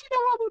said, how do you know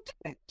I will do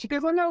it? She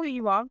goes, I know who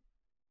you are.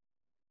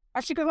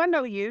 She goes, I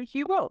know you.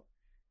 You will.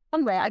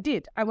 Anyway, I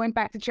did. I went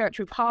back to church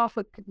with half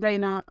a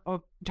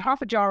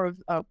jar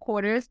of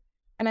quarters,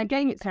 and I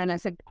gave it to her, and I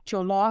said, that's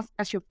your last,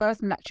 that's your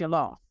first, and that's your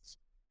last.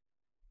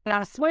 And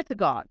I swear to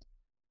God,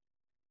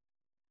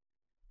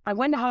 I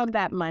went home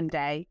that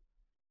Monday,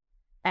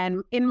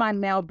 and in my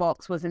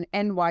mailbox was an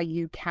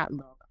NYU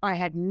catalog. I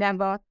had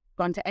never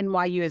gone to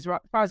NYU as far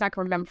as I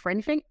can remember for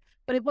anything,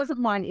 but it wasn't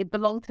mine. It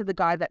belonged to the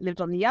guy that lived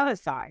on the other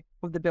side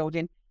of the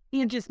building. He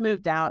had just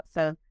moved out,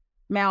 so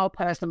mail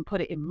person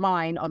put it in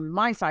mine on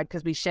my side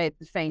because we shared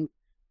the same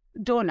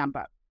door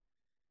number.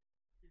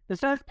 The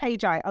first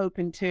page I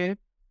opened to,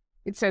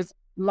 it says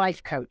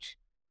life coach.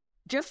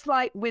 Just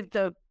like with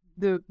the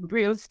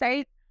real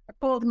estate, I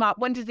called them up.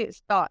 When does it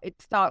start?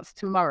 It starts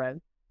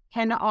tomorrow.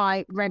 Can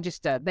I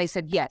register? They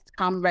said, yes,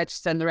 come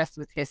register, and the rest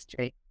was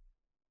history.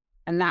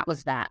 And that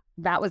was that.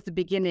 That was the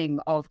beginning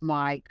of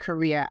my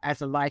career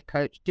as a life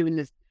coach, doing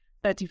this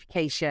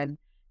certification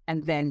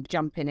and then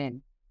jumping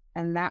in.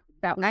 And that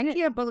was I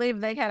can't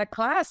believe they had a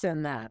class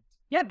in that.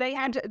 Yeah, they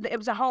had, it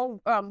was a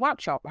whole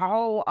workshop, a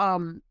whole,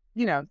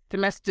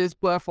 semester's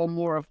worth or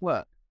more of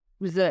work.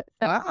 It was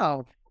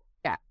Wow.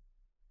 Yeah.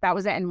 That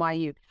was at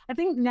NYU. I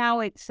think now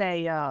it's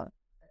a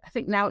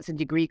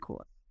degree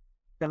course.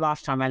 The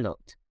last time I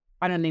looked,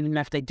 I don't even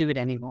know if they do it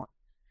anymore.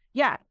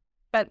 Yeah,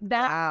 but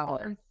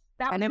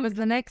and it was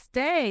the next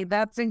day.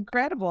 That's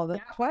incredible.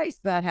 That twice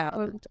that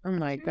happened. Oh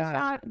my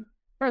God.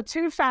 For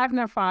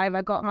 2005,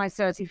 I got my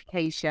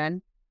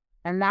certification,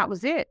 and that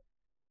was it.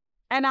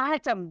 And I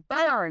had to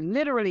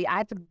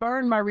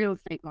burn my real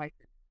estate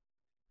license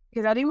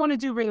because I didn't want to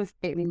do real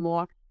estate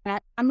anymore. And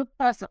I'm a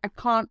person, I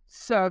can't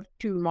serve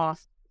two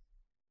masters.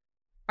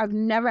 I've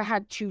never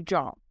had two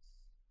jobs.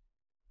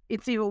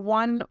 It's either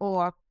one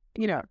or,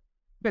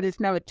 but it's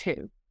never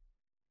two.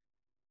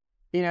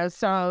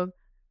 So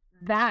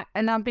that,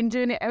 and I've been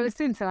doing it ever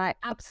since, and I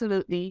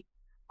absolutely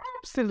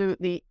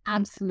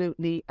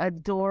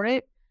adore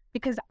it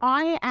because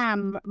I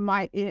am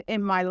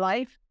in my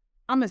life,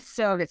 I'm a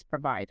service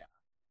provider,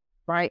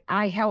 right?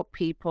 I help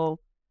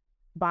people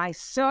by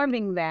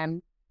serving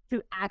them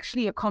to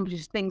actually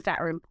accomplish things that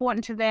are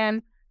important to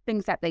them,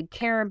 things that they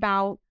care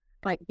about,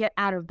 like get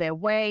out of their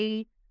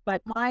way.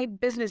 But my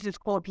business is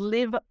called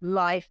Live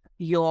Life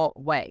Your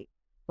Way,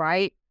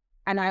 right?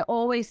 And I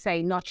always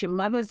say, not your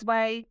mother's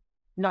way,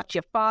 not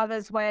your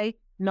father's way,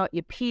 not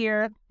your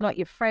peer, not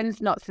your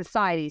friends, not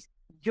society's,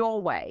 your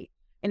way.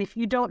 And if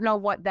you don't know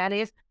what that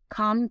is,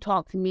 come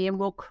talk to me and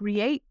we'll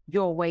create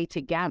your way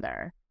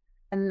together.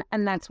 And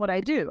that's what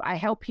I do. I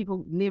help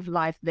people live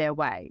life their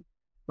way,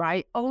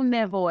 right? Own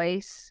their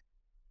voice,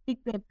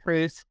 speak their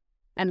truth,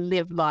 and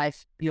live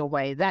life your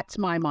way. That's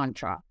my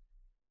mantra.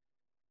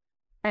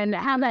 And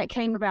how that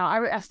came about, I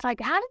was like,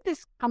 how did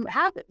this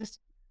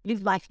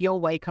live life your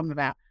way come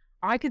about?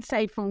 I could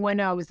say from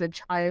when I was a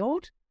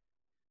child,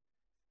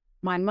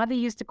 my mother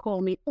used to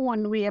call me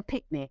Onwea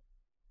Picnic,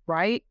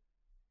 right?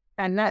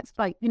 And that's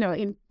like,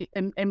 in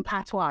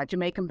patois,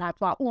 Jamaican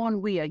patois,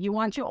 Onwea. You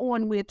want your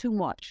Onwea too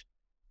much,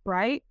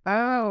 right?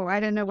 Oh, I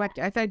didn't know what,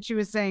 I thought you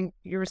were saying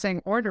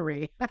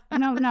ornery.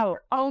 No,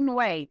 own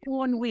way,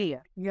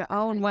 Onwea. Your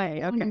own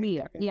way, okay.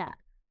 Onwea, yeah.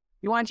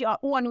 You want your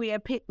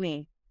Onwea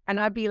Picnic. And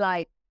I'd be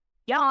like,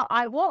 yeah,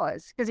 I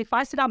was. Because if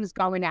I said I was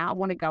going out, I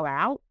want to go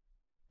out.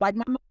 Like,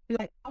 my mom would be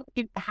like, don't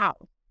leave the house.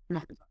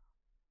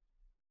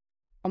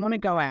 I want to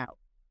go out.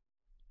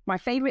 My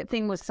favorite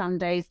thing was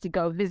Sundays to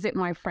go visit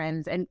my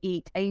friends and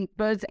eat a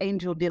Bird's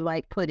Angel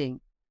Delight pudding.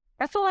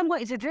 That's all I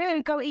wanted to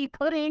do, go eat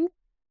pudding,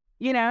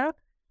 And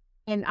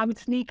I would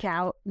sneak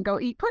out and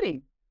go eat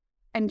pudding.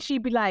 And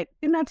she'd be like,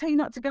 didn't I tell you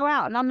not to go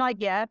out? And I'm like,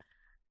 yeah,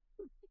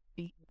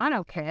 I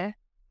don't care.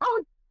 I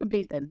would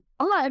be beaten.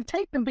 I'm like,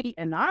 take the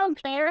beating. I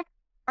don't care.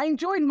 I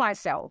enjoyed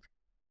myself,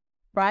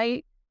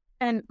 right?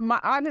 And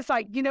I was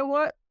like, you know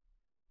what?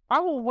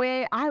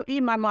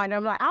 In my mind,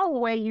 I'm like, I will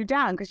wear you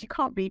down because you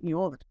can't beat me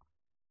all the time.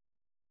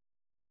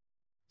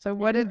 So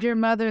what did your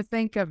mother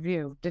think of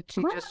you? Did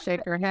she just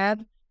shake her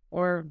head?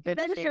 Or did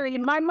she...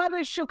 My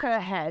mother shook her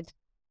head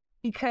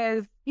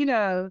because,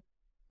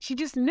 she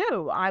just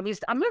knew I'm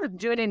not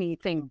doing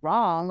anything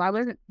wrong. I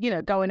wasn't,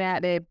 going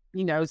out there,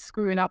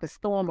 screwing up a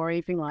storm or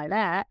anything like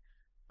that,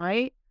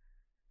 right?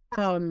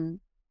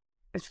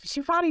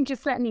 She finally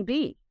just let me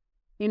be,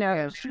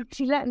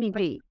 she let me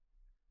be,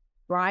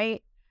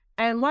 right?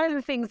 And one of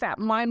the things that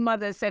my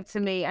mother said to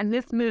me, and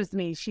this moves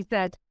me, she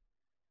said,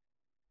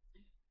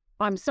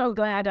 I'm so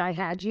glad I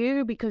had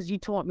you because you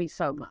taught me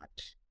so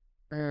much.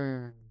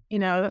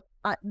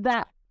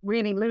 That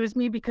really moves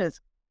me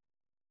because,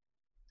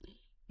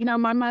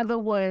 my mother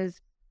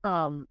was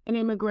an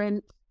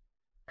immigrant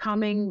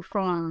coming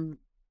from,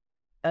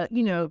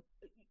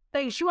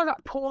 she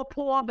wasn't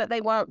poor, but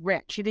they weren't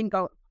rich. She didn't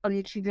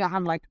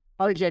have like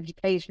college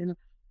education,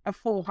 a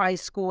full high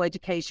school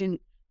education.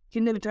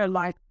 She lived her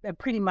life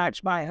pretty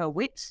much by her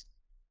wits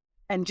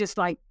and just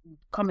like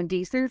common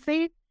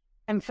decency.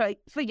 And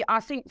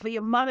I think for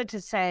your mother to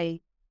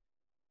say,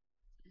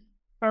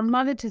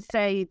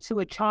 to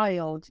a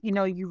child,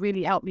 you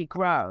really helped me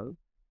grow,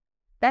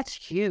 that's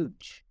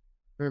huge.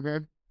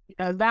 Mm-hmm.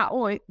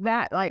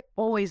 That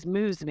always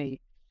moves me.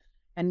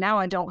 And now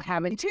I don't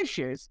have any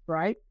tissues,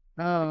 right?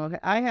 Oh,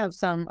 I have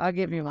some. I'll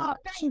give you one. Oh,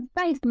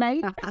 thanks,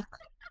 mate.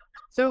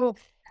 So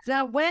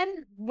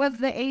when was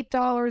the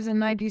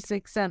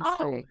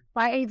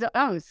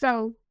 $8.96?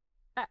 So,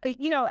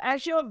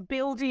 as you're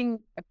building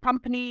a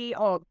company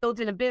or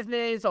building a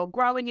business or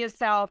growing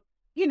yourself,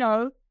 you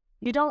don't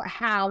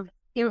have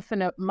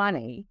infinite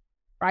money,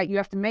 right? You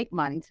have to make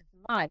money to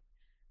survive.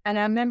 And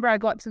I remember I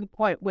got to the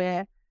point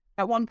where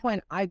at one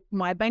point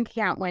my bank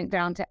account went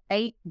down to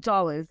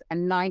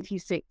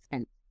 $8.96,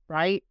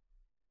 right?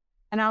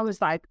 And I was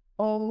like,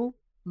 oh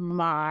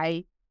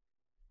my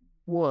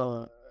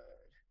word,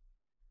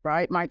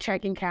 right? My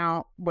checking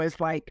account was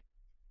like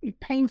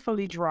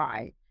painfully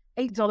dry.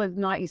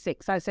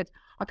 $8.96. I said,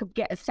 I could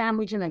get a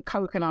sandwich and a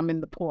Coke and I'm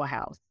in the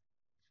poorhouse.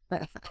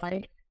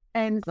 Right?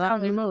 And I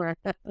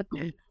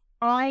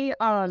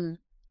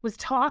was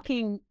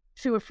talking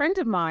to a friend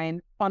of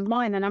mine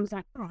online and I was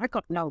like, oh, I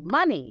got no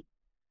money.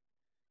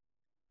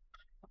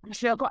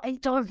 Actually, I got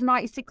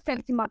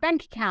 $8.96 in my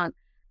bank account.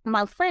 And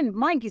my friend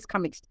Mike is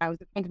coming to, I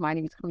was a friend of mine,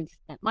 he was coming to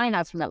my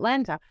house from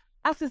Atlanta.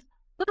 I said,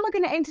 what am I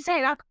going to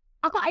entertain?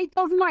 I got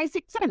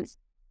 $8,096.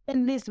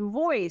 And this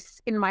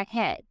voice in my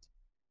head.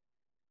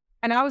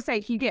 And I would say,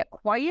 if you get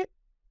quiet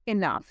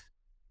enough,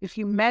 if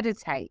you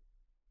meditate,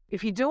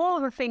 if you do all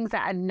the things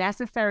that are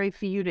necessary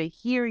for you to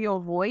hear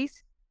your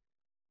voice,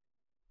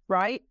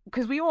 right?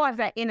 Because we all have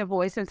that inner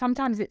voice, and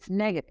sometimes it's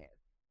negative,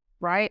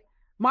 right?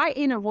 My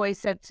inner voice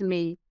said to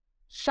me,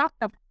 shut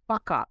the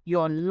fuck up,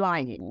 you're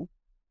lying,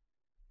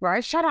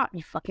 right? Shut up,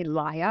 you fucking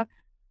liar.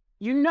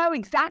 You know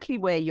exactly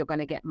where you're going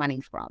to get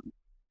money from,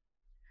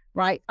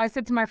 right? I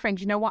said to my friend,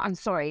 you know what? I'm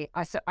sorry.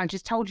 I said, I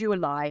just told you a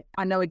lie.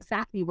 I know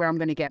exactly where I'm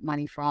going to get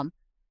money from.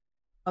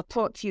 I'll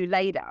talk to you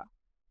later.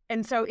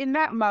 And so in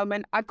that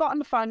moment, I got on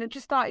the phone and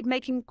just started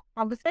making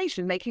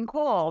conversation, making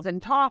calls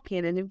and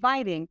talking and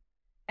inviting.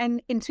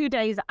 And in 2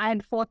 days, I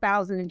had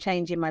 4,000 and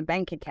change in my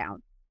bank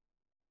account.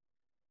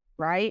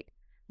 Right?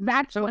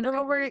 That's So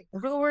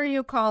who were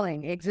you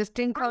calling?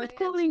 Existing clients?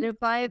 New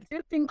clients?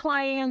 Existing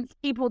clients,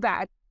 people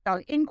that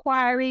are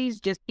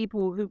inquiries, just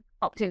people who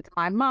popped into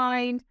my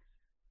mind.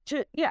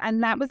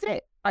 And that was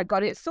it. I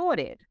got it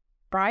sorted.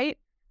 Right?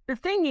 The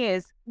thing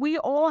is, we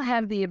all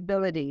have the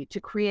ability to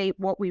create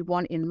what we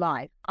want in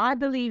life. I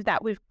believe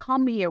that we've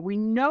come here, we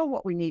know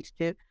what we need to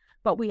do,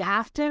 but we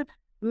have to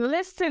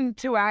listen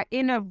to our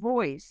inner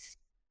voice.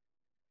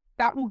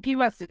 That will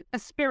give us a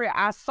spirit,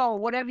 our soul,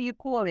 whatever you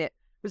call it,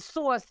 the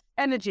source,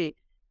 energy.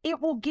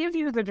 It will give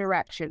you the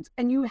directions,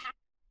 and you have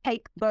to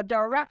take the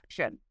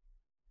direction.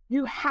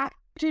 You have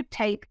to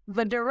take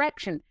the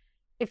direction.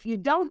 If you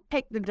don't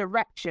take the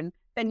direction,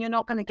 then you're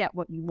not going to get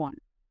what you want.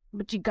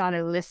 But you got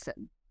to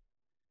listen.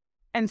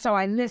 And so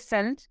I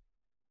listened.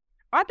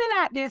 I've been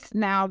at this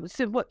now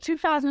since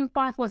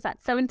 2005, was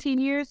that 17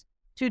 years?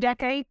 2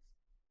 decades?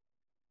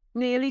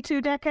 Nearly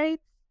 2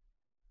 decades,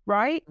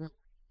 right?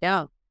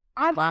 Yeah.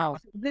 Wow.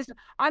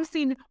 I've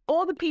seen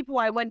all the people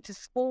I went to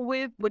school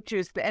with, which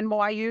is the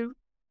NYU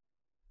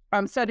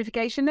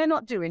certification, they're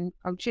not doing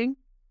coaching.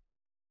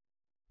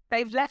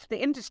 They've left the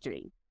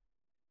industry.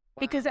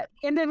 Because at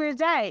the end of the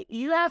day,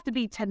 you have to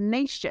be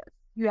tenacious.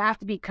 You have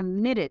to be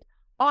committed.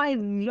 I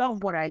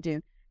love what I do.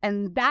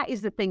 And that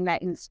is the thing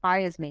that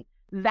inspires me.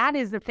 That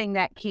is the thing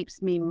that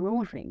keeps me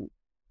moving,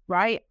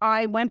 right?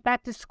 I went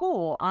back to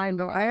school. I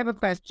have a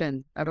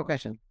question.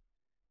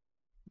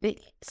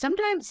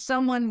 Sometimes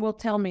someone will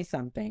tell me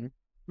something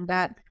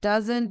that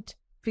doesn't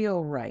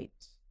feel right.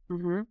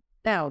 Mm-hmm.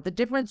 Now, the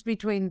difference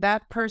between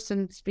that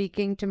person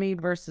speaking to me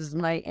versus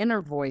my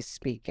inner voice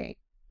speaking.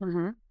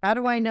 Mm-hmm. How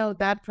do I know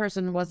that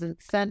person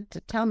wasn't sent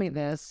to tell me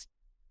this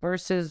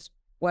versus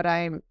what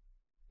I'm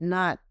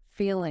not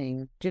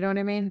feeling? Do you know what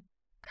I mean?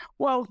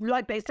 Well,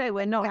 like they say,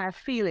 we're not our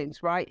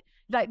feelings, right?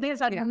 Like there's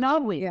a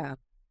knowing. Yeah.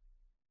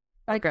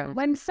 Like okay.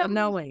 when some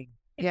knowing.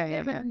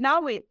 Yeah.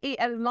 Knowing, it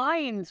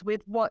aligns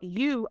with what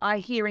you are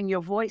hearing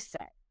your voice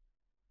say.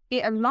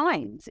 It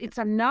aligns. It's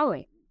a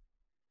knowing.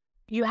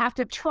 You have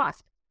to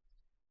trust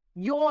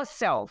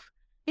yourself.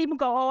 People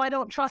go, oh, I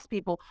don't trust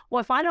people. Well,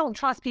 if I don't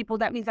trust people,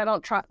 that means I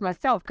don't trust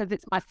myself, because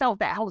it's myself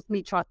that helps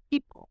me trust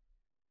people.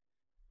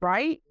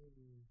 Right?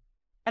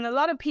 And a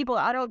lot of people,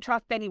 I don't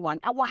trust anyone.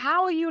 Well,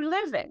 how are you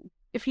living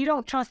if you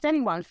don't trust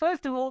anyone?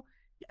 First of all,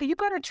 you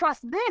got to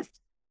trust this.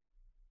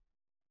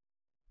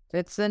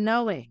 It's the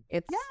knowing.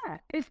 It's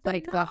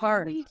like the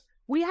heart.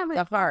 We have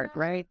the heart,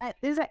 right?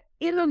 There's an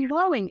inner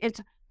knowing.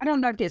 I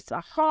don't know if it's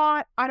a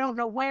heart. I don't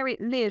know where it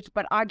lives,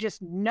 but I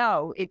just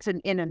know it's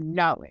an inner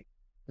knowing.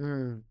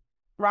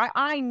 Right?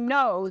 I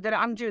know that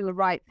I'm doing the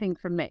right thing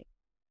for me.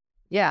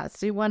 Yeah.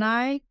 See, when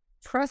I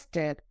trust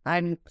it,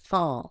 I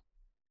fall.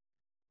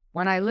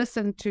 When I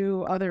listen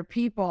to other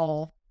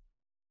people,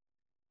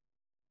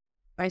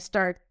 I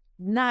start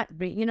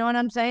you know what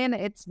I'm saying?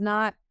 It's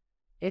not,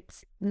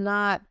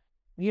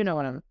 you know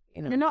what I'm,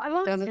 You're not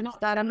alone.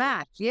 It's not a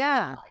match.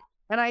 Yeah.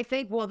 And I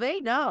think, well, they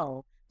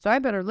know, so I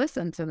better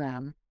listen to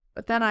them.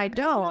 But then I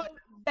don't.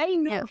 They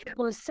know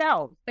for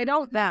themselves. They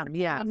don't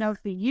know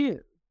for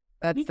you.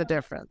 That's the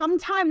difference.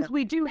 Sometimes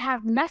we do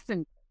have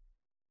messengers.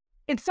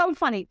 It's so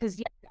funny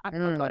because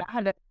I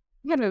had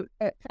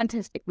a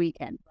fantastic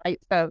weekend, right?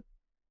 So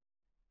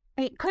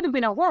it could have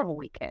been a horrible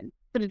weekend,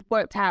 but it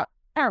worked out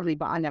terribly,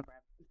 but I never.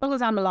 As long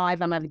as I'm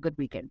alive, I'm having a good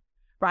weekend,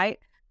 right?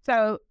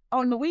 So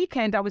on the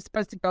weekend, I was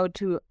supposed to go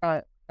to,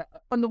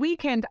 on the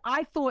weekend,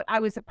 I thought I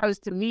was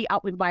supposed to meet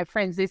up with my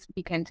friends this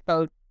weekend to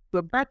go to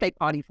a birthday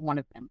party for one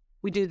of them.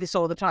 We do this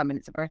all the time, and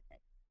it's a birthday.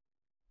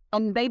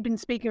 And they've been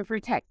speaking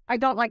through text. I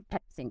don't like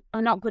texting.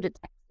 I'm not good at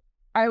texting.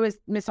 I always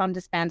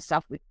misunderstand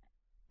stuff with them.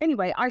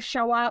 Anyway, I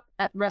show up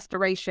at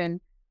Restoration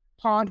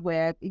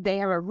Hardware. They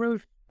have a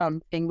roof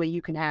thing where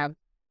you can have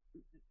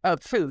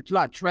food,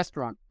 lunch,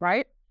 restaurant,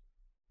 right?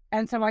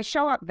 And so I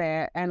show up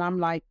there, and I'm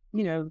like,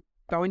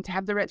 going to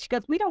have the rest. She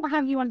goes, we don't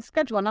have you on the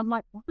schedule. And I'm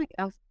like, what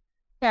else?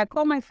 Yeah, I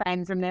call my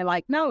friends, and they're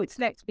like, no, it's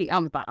next week.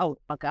 I'm like, oh,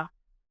 bugger.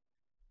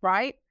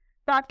 Right?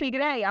 So I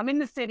figured, hey, I'm in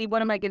the city.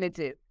 What am I going to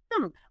do?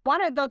 Why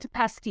don't I go to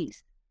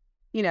Pastis,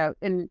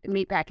 in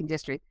Meatpacking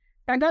District?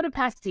 So I go to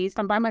Pastis.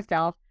 I'm by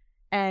myself,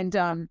 and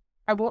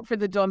I walk through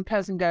the door, and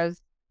person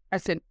goes, I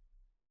said,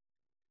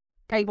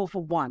 table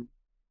for one.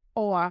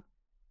 Or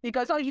he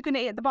goes, oh, you can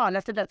eat at the bar. And I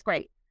said, that's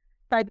great.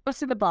 So I go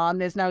to the bar and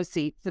there's no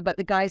seats, but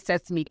the guy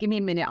says to me, give me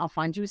a minute, I'll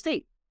find you a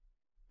seat.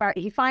 But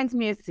he finds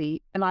me a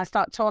seat and I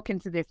start talking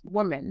to this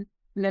woman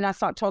and then I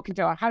start talking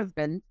to her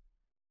husband.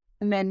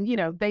 And then,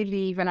 they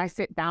leave and I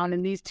sit down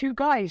and these two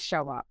guys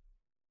show up.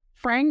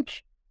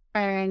 Frank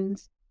and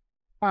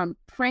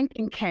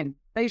Ken,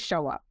 they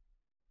show up.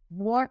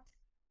 What,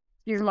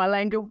 excuse my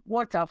language,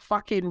 what a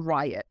fucking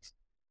riot.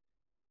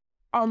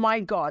 Oh my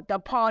God, the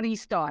party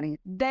starting.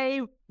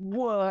 They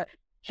were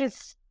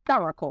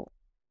hysterical.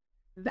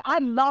 I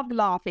love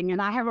laughing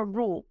and I have a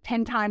rule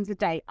 10 times a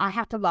day. I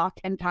have to laugh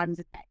 10 times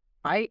a day,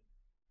 right?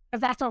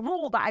 Because that's a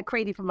rule that I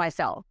created for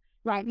myself,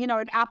 right?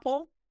 An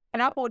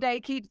apple a day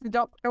keeps the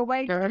doctor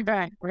away.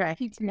 Right.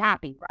 Keeps him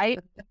happy, right?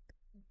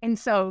 And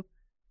so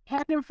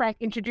Captain Frank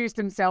introduced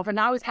himself and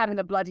I was having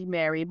a Bloody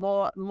Mary,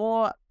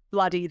 more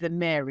bloody than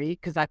Mary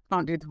because I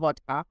can't do the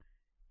vodka.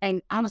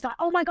 And I was like,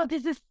 oh my God,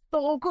 this is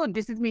so good.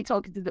 This is me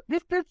talking to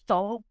this is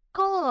so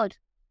good.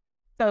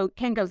 So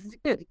Ken goes, is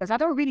it good? Because I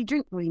don't really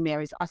drink Bloody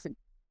Marys. I said,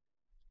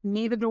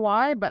 neither do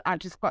I, but I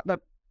just got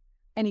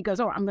and he goes,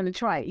 oh, I'm going to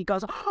try it. He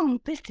goes, oh,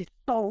 this is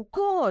so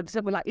good.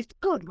 So we're like, it's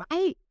good,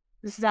 right?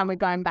 This is how we're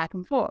going back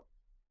and forth.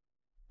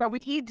 But we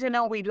eat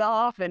dinner, we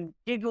laugh and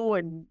giggle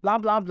and blah,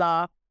 blah,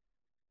 blah.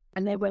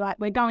 And they were like,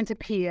 we're going to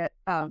Pier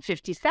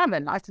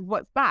 57. I said,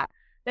 what's that?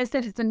 They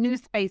said it's a new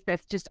space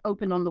that's just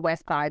opened on the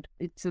west side.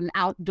 It's an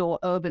outdoor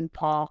urban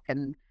park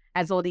and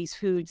has all these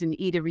foods and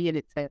eatery, and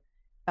it's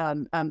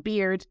a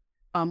Beard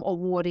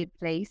awarded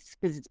place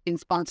because it's been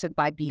sponsored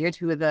by Beard,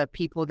 who are the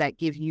people that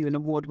give you an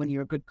award when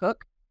you're a good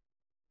cook.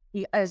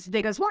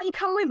 They goes, why don't you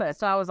come with us?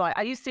 So I was like,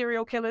 are you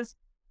serial killers?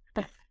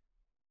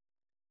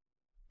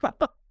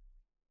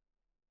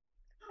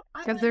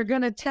 Because they're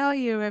going to tell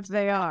you if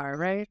they are,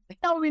 right?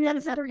 No, we never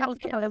said serial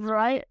killers,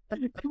 right?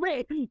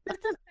 Wait,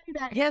 let's just say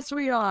that. Yes,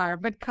 we are,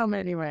 but come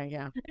anyway,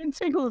 yeah. It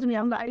tickles me.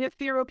 I'm like, a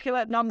serial killer,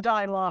 and I'm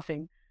dying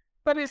laughing.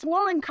 But this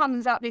woman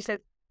comes up,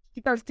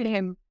 she goes to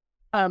him,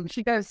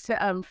 she goes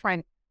to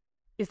Frank,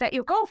 is that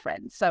your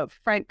girlfriend? So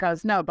Frank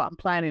goes, no, but I'm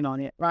planning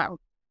on it, right?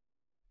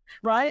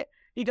 Right?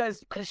 He goes,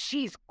 because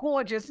she's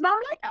gorgeous. And I'm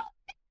like, oh,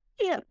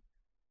 yeah.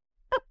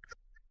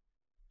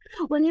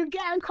 When you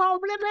get a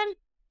compliment,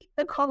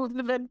 the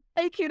compliment,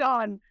 take it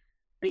on.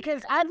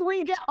 Because as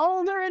we get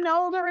older and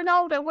older and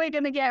older, we're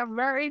going to get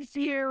very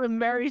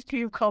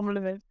few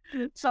compliments.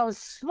 So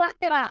suck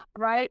it up,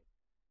 right?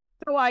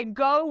 So I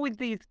go with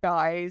these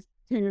guys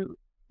to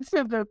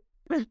the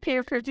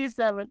Pier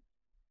 57.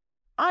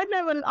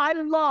 I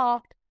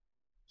laughed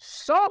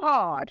so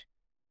hard.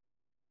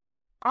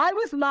 I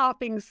was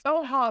laughing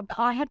so hard that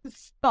I had to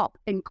stop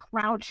and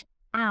crouch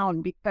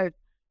down because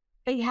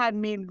they had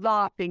me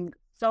laughing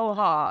so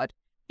hard.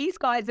 These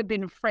guys have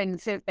been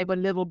friends since they were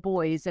little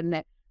boys,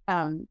 and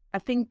I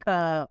think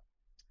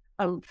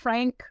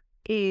Frank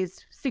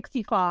is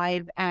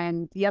 65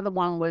 and the other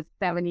one was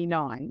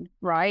 79,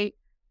 right?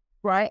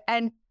 Right.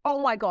 And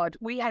oh my God,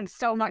 we had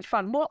so much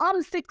fun. Well,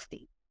 I'm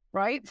 60,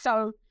 right?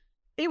 So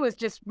it was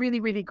just really,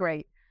 really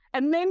great.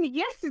 And then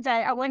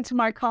yesterday I went to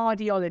my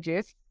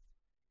cardiologist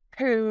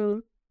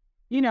who,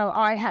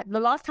 I had the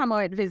last time I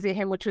went to visit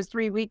him, which was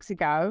 3 weeks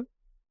ago,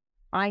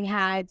 I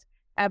had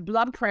a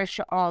blood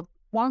pressure of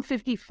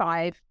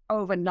 155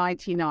 over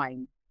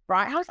 99,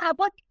 right? I was like,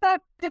 what's the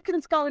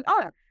difference going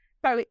on?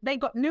 So they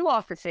got new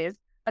offices.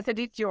 I said,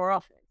 it's your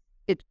office.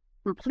 It's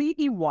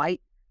completely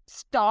white,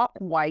 stark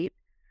white.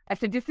 I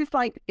said,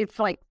 it's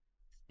like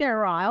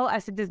sterile. I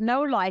said, there's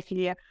no life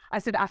here. I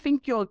said, I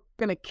think you're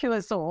going to kill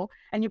us all.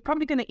 And you're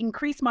probably going to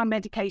increase my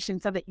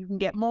medication so that you can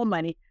get more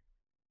money.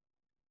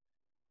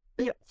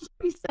 He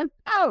said,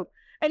 oh.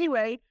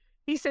 Anyway,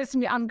 he says to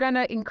me, I'm going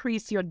to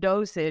increase your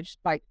dosage.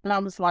 And I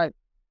was like,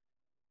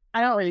 I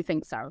don't really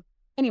think so.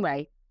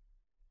 Anyway,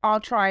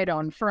 I'll try it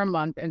on for a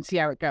month and see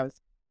how it goes.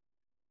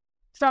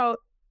 So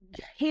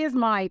here's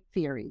my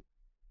theory.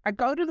 I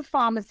go to the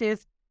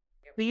pharmacist,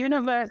 the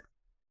universe.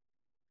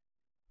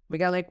 We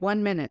got like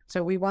 1 minute,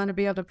 so we want to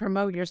be able to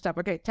promote your stuff.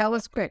 Okay, tell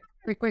us quick.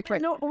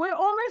 No, we're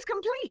almost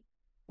complete.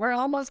 We're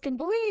almost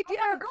complete.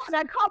 Yeah, God,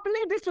 I can't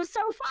believe this was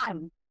so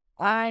fun.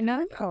 I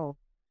know.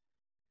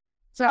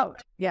 So,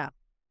 yeah.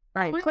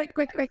 Right. Quick.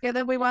 And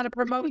then we want to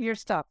promote your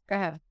stuff. Go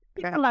ahead.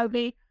 Hello,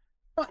 me.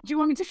 Do you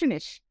want me to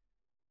finish?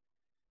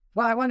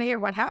 Well, I want to hear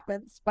what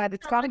happens, but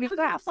it's got to be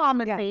fast.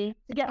 Pharmacy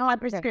to get my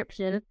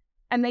prescription,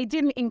 and they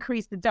didn't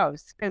increase the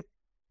dose because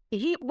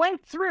he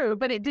went through,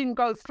 but it didn't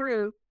go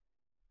through.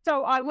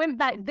 So I went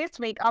back this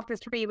week after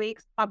 3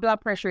 weeks. My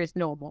blood pressure is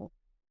normal.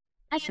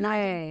 Nice.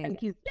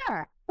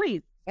 Yeah,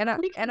 please. And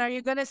are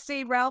you going to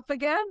see Ralph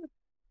again?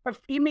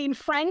 You mean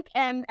Frank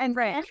and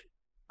Frank?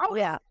 Oh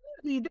yeah,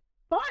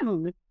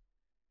 fun.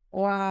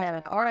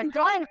 Wow. All right.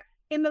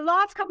 In the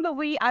last couple of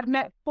weeks, I've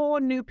met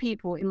 4 new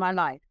people in my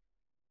life.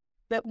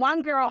 That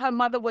one girl, her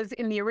mother was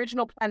in the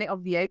original Planet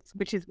of the Apes,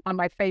 which is one of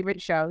my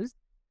favorite shows,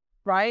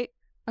 right?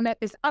 I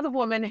met this other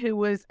woman who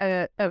was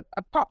a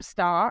pop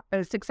star,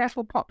 a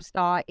successful pop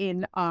star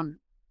in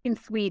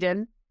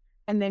Sweden,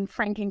 and then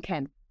Frank and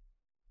Ken,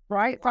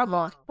 right? So I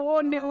lost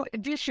 4 new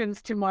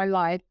additions to my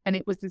life, and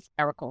it was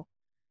hysterical.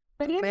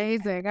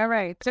 Amazing. All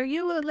right. So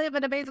you live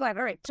an amazing life.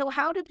 All right. So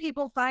how do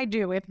people find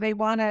you if they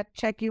want to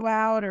check you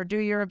out or do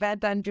your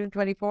event on June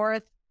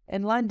 24th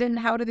in London?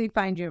 How do they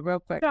find you real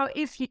quick? So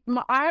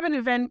I have an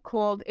event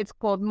called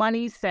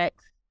Money,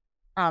 Sex,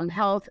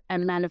 Health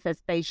and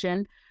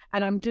Manifestation.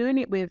 And I'm doing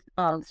it with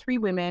 3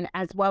 women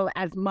as well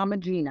as Mama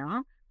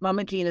Gina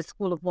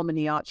School of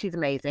Womanly Art. She's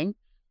amazing.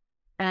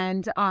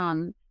 And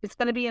it's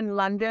going to be in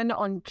London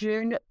on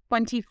June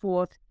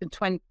 24th and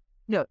 25th,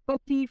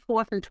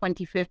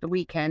 the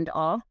weekend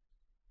of.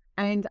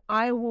 And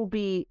I will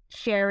be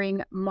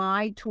sharing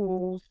my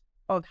tools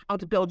of how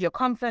to build your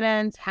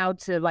confidence, how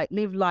to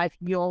live life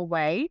your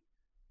way.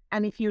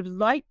 And if you'd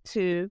like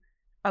to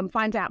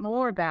find out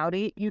more about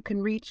it, you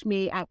can reach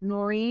me at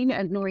Noreen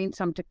at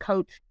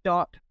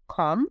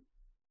NoreenSumpterCoach.com.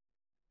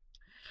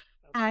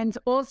 And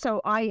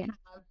also I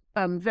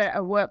have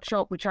a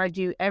workshop which I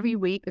do every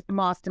week. It's a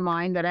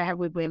mastermind that I have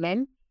with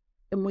women.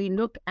 And we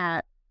look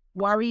at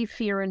worry,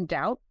 fear, and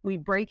doubt. We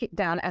break it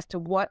down as to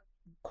what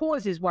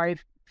causes worry,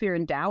 fear,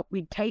 and doubt.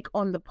 We take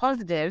on the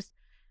positives,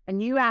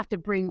 and you have to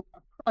bring a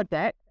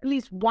project, at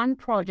least one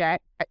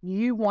project that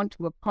you want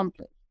to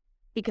accomplish.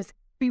 Because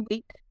every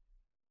week,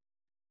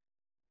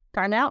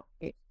 time out.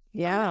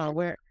 Yeah,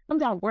 we're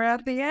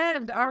at the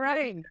end. All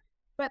right.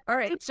 All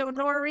right. So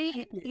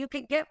Noreen, you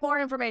can get more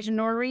information.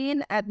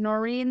 Noreen at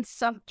Noreen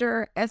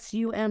Sumpter,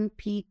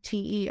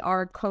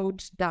 SUMPTER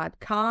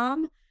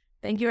coach.com.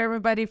 Thank you,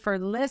 everybody, for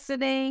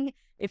listening.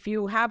 If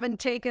you haven't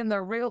taken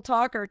the Real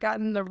Talk or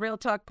gotten the Real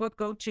Talk book,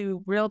 go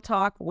to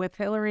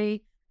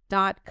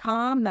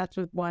realtalkwithhilary.com. That's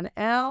with one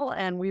L,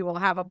 and we will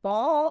have a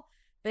ball.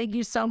 Thank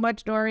you so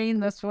much, Noreen.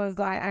 This was,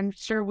 I'm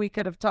sure we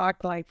could have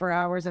talked for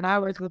hours and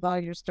hours with all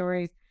your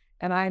stories.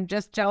 And I'm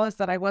just jealous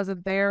that I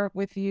wasn't there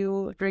with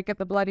you drinking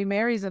the Bloody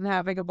Marys and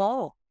having a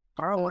ball.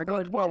 Oh, my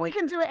God. Well, we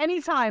can do it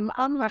anytime.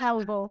 I'm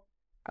available.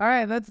 All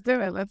right, let's do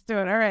it. All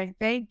right.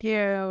 Thank you.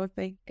 Have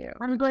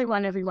a great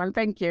one, everyone.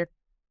 Thank you.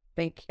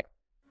 Thank you.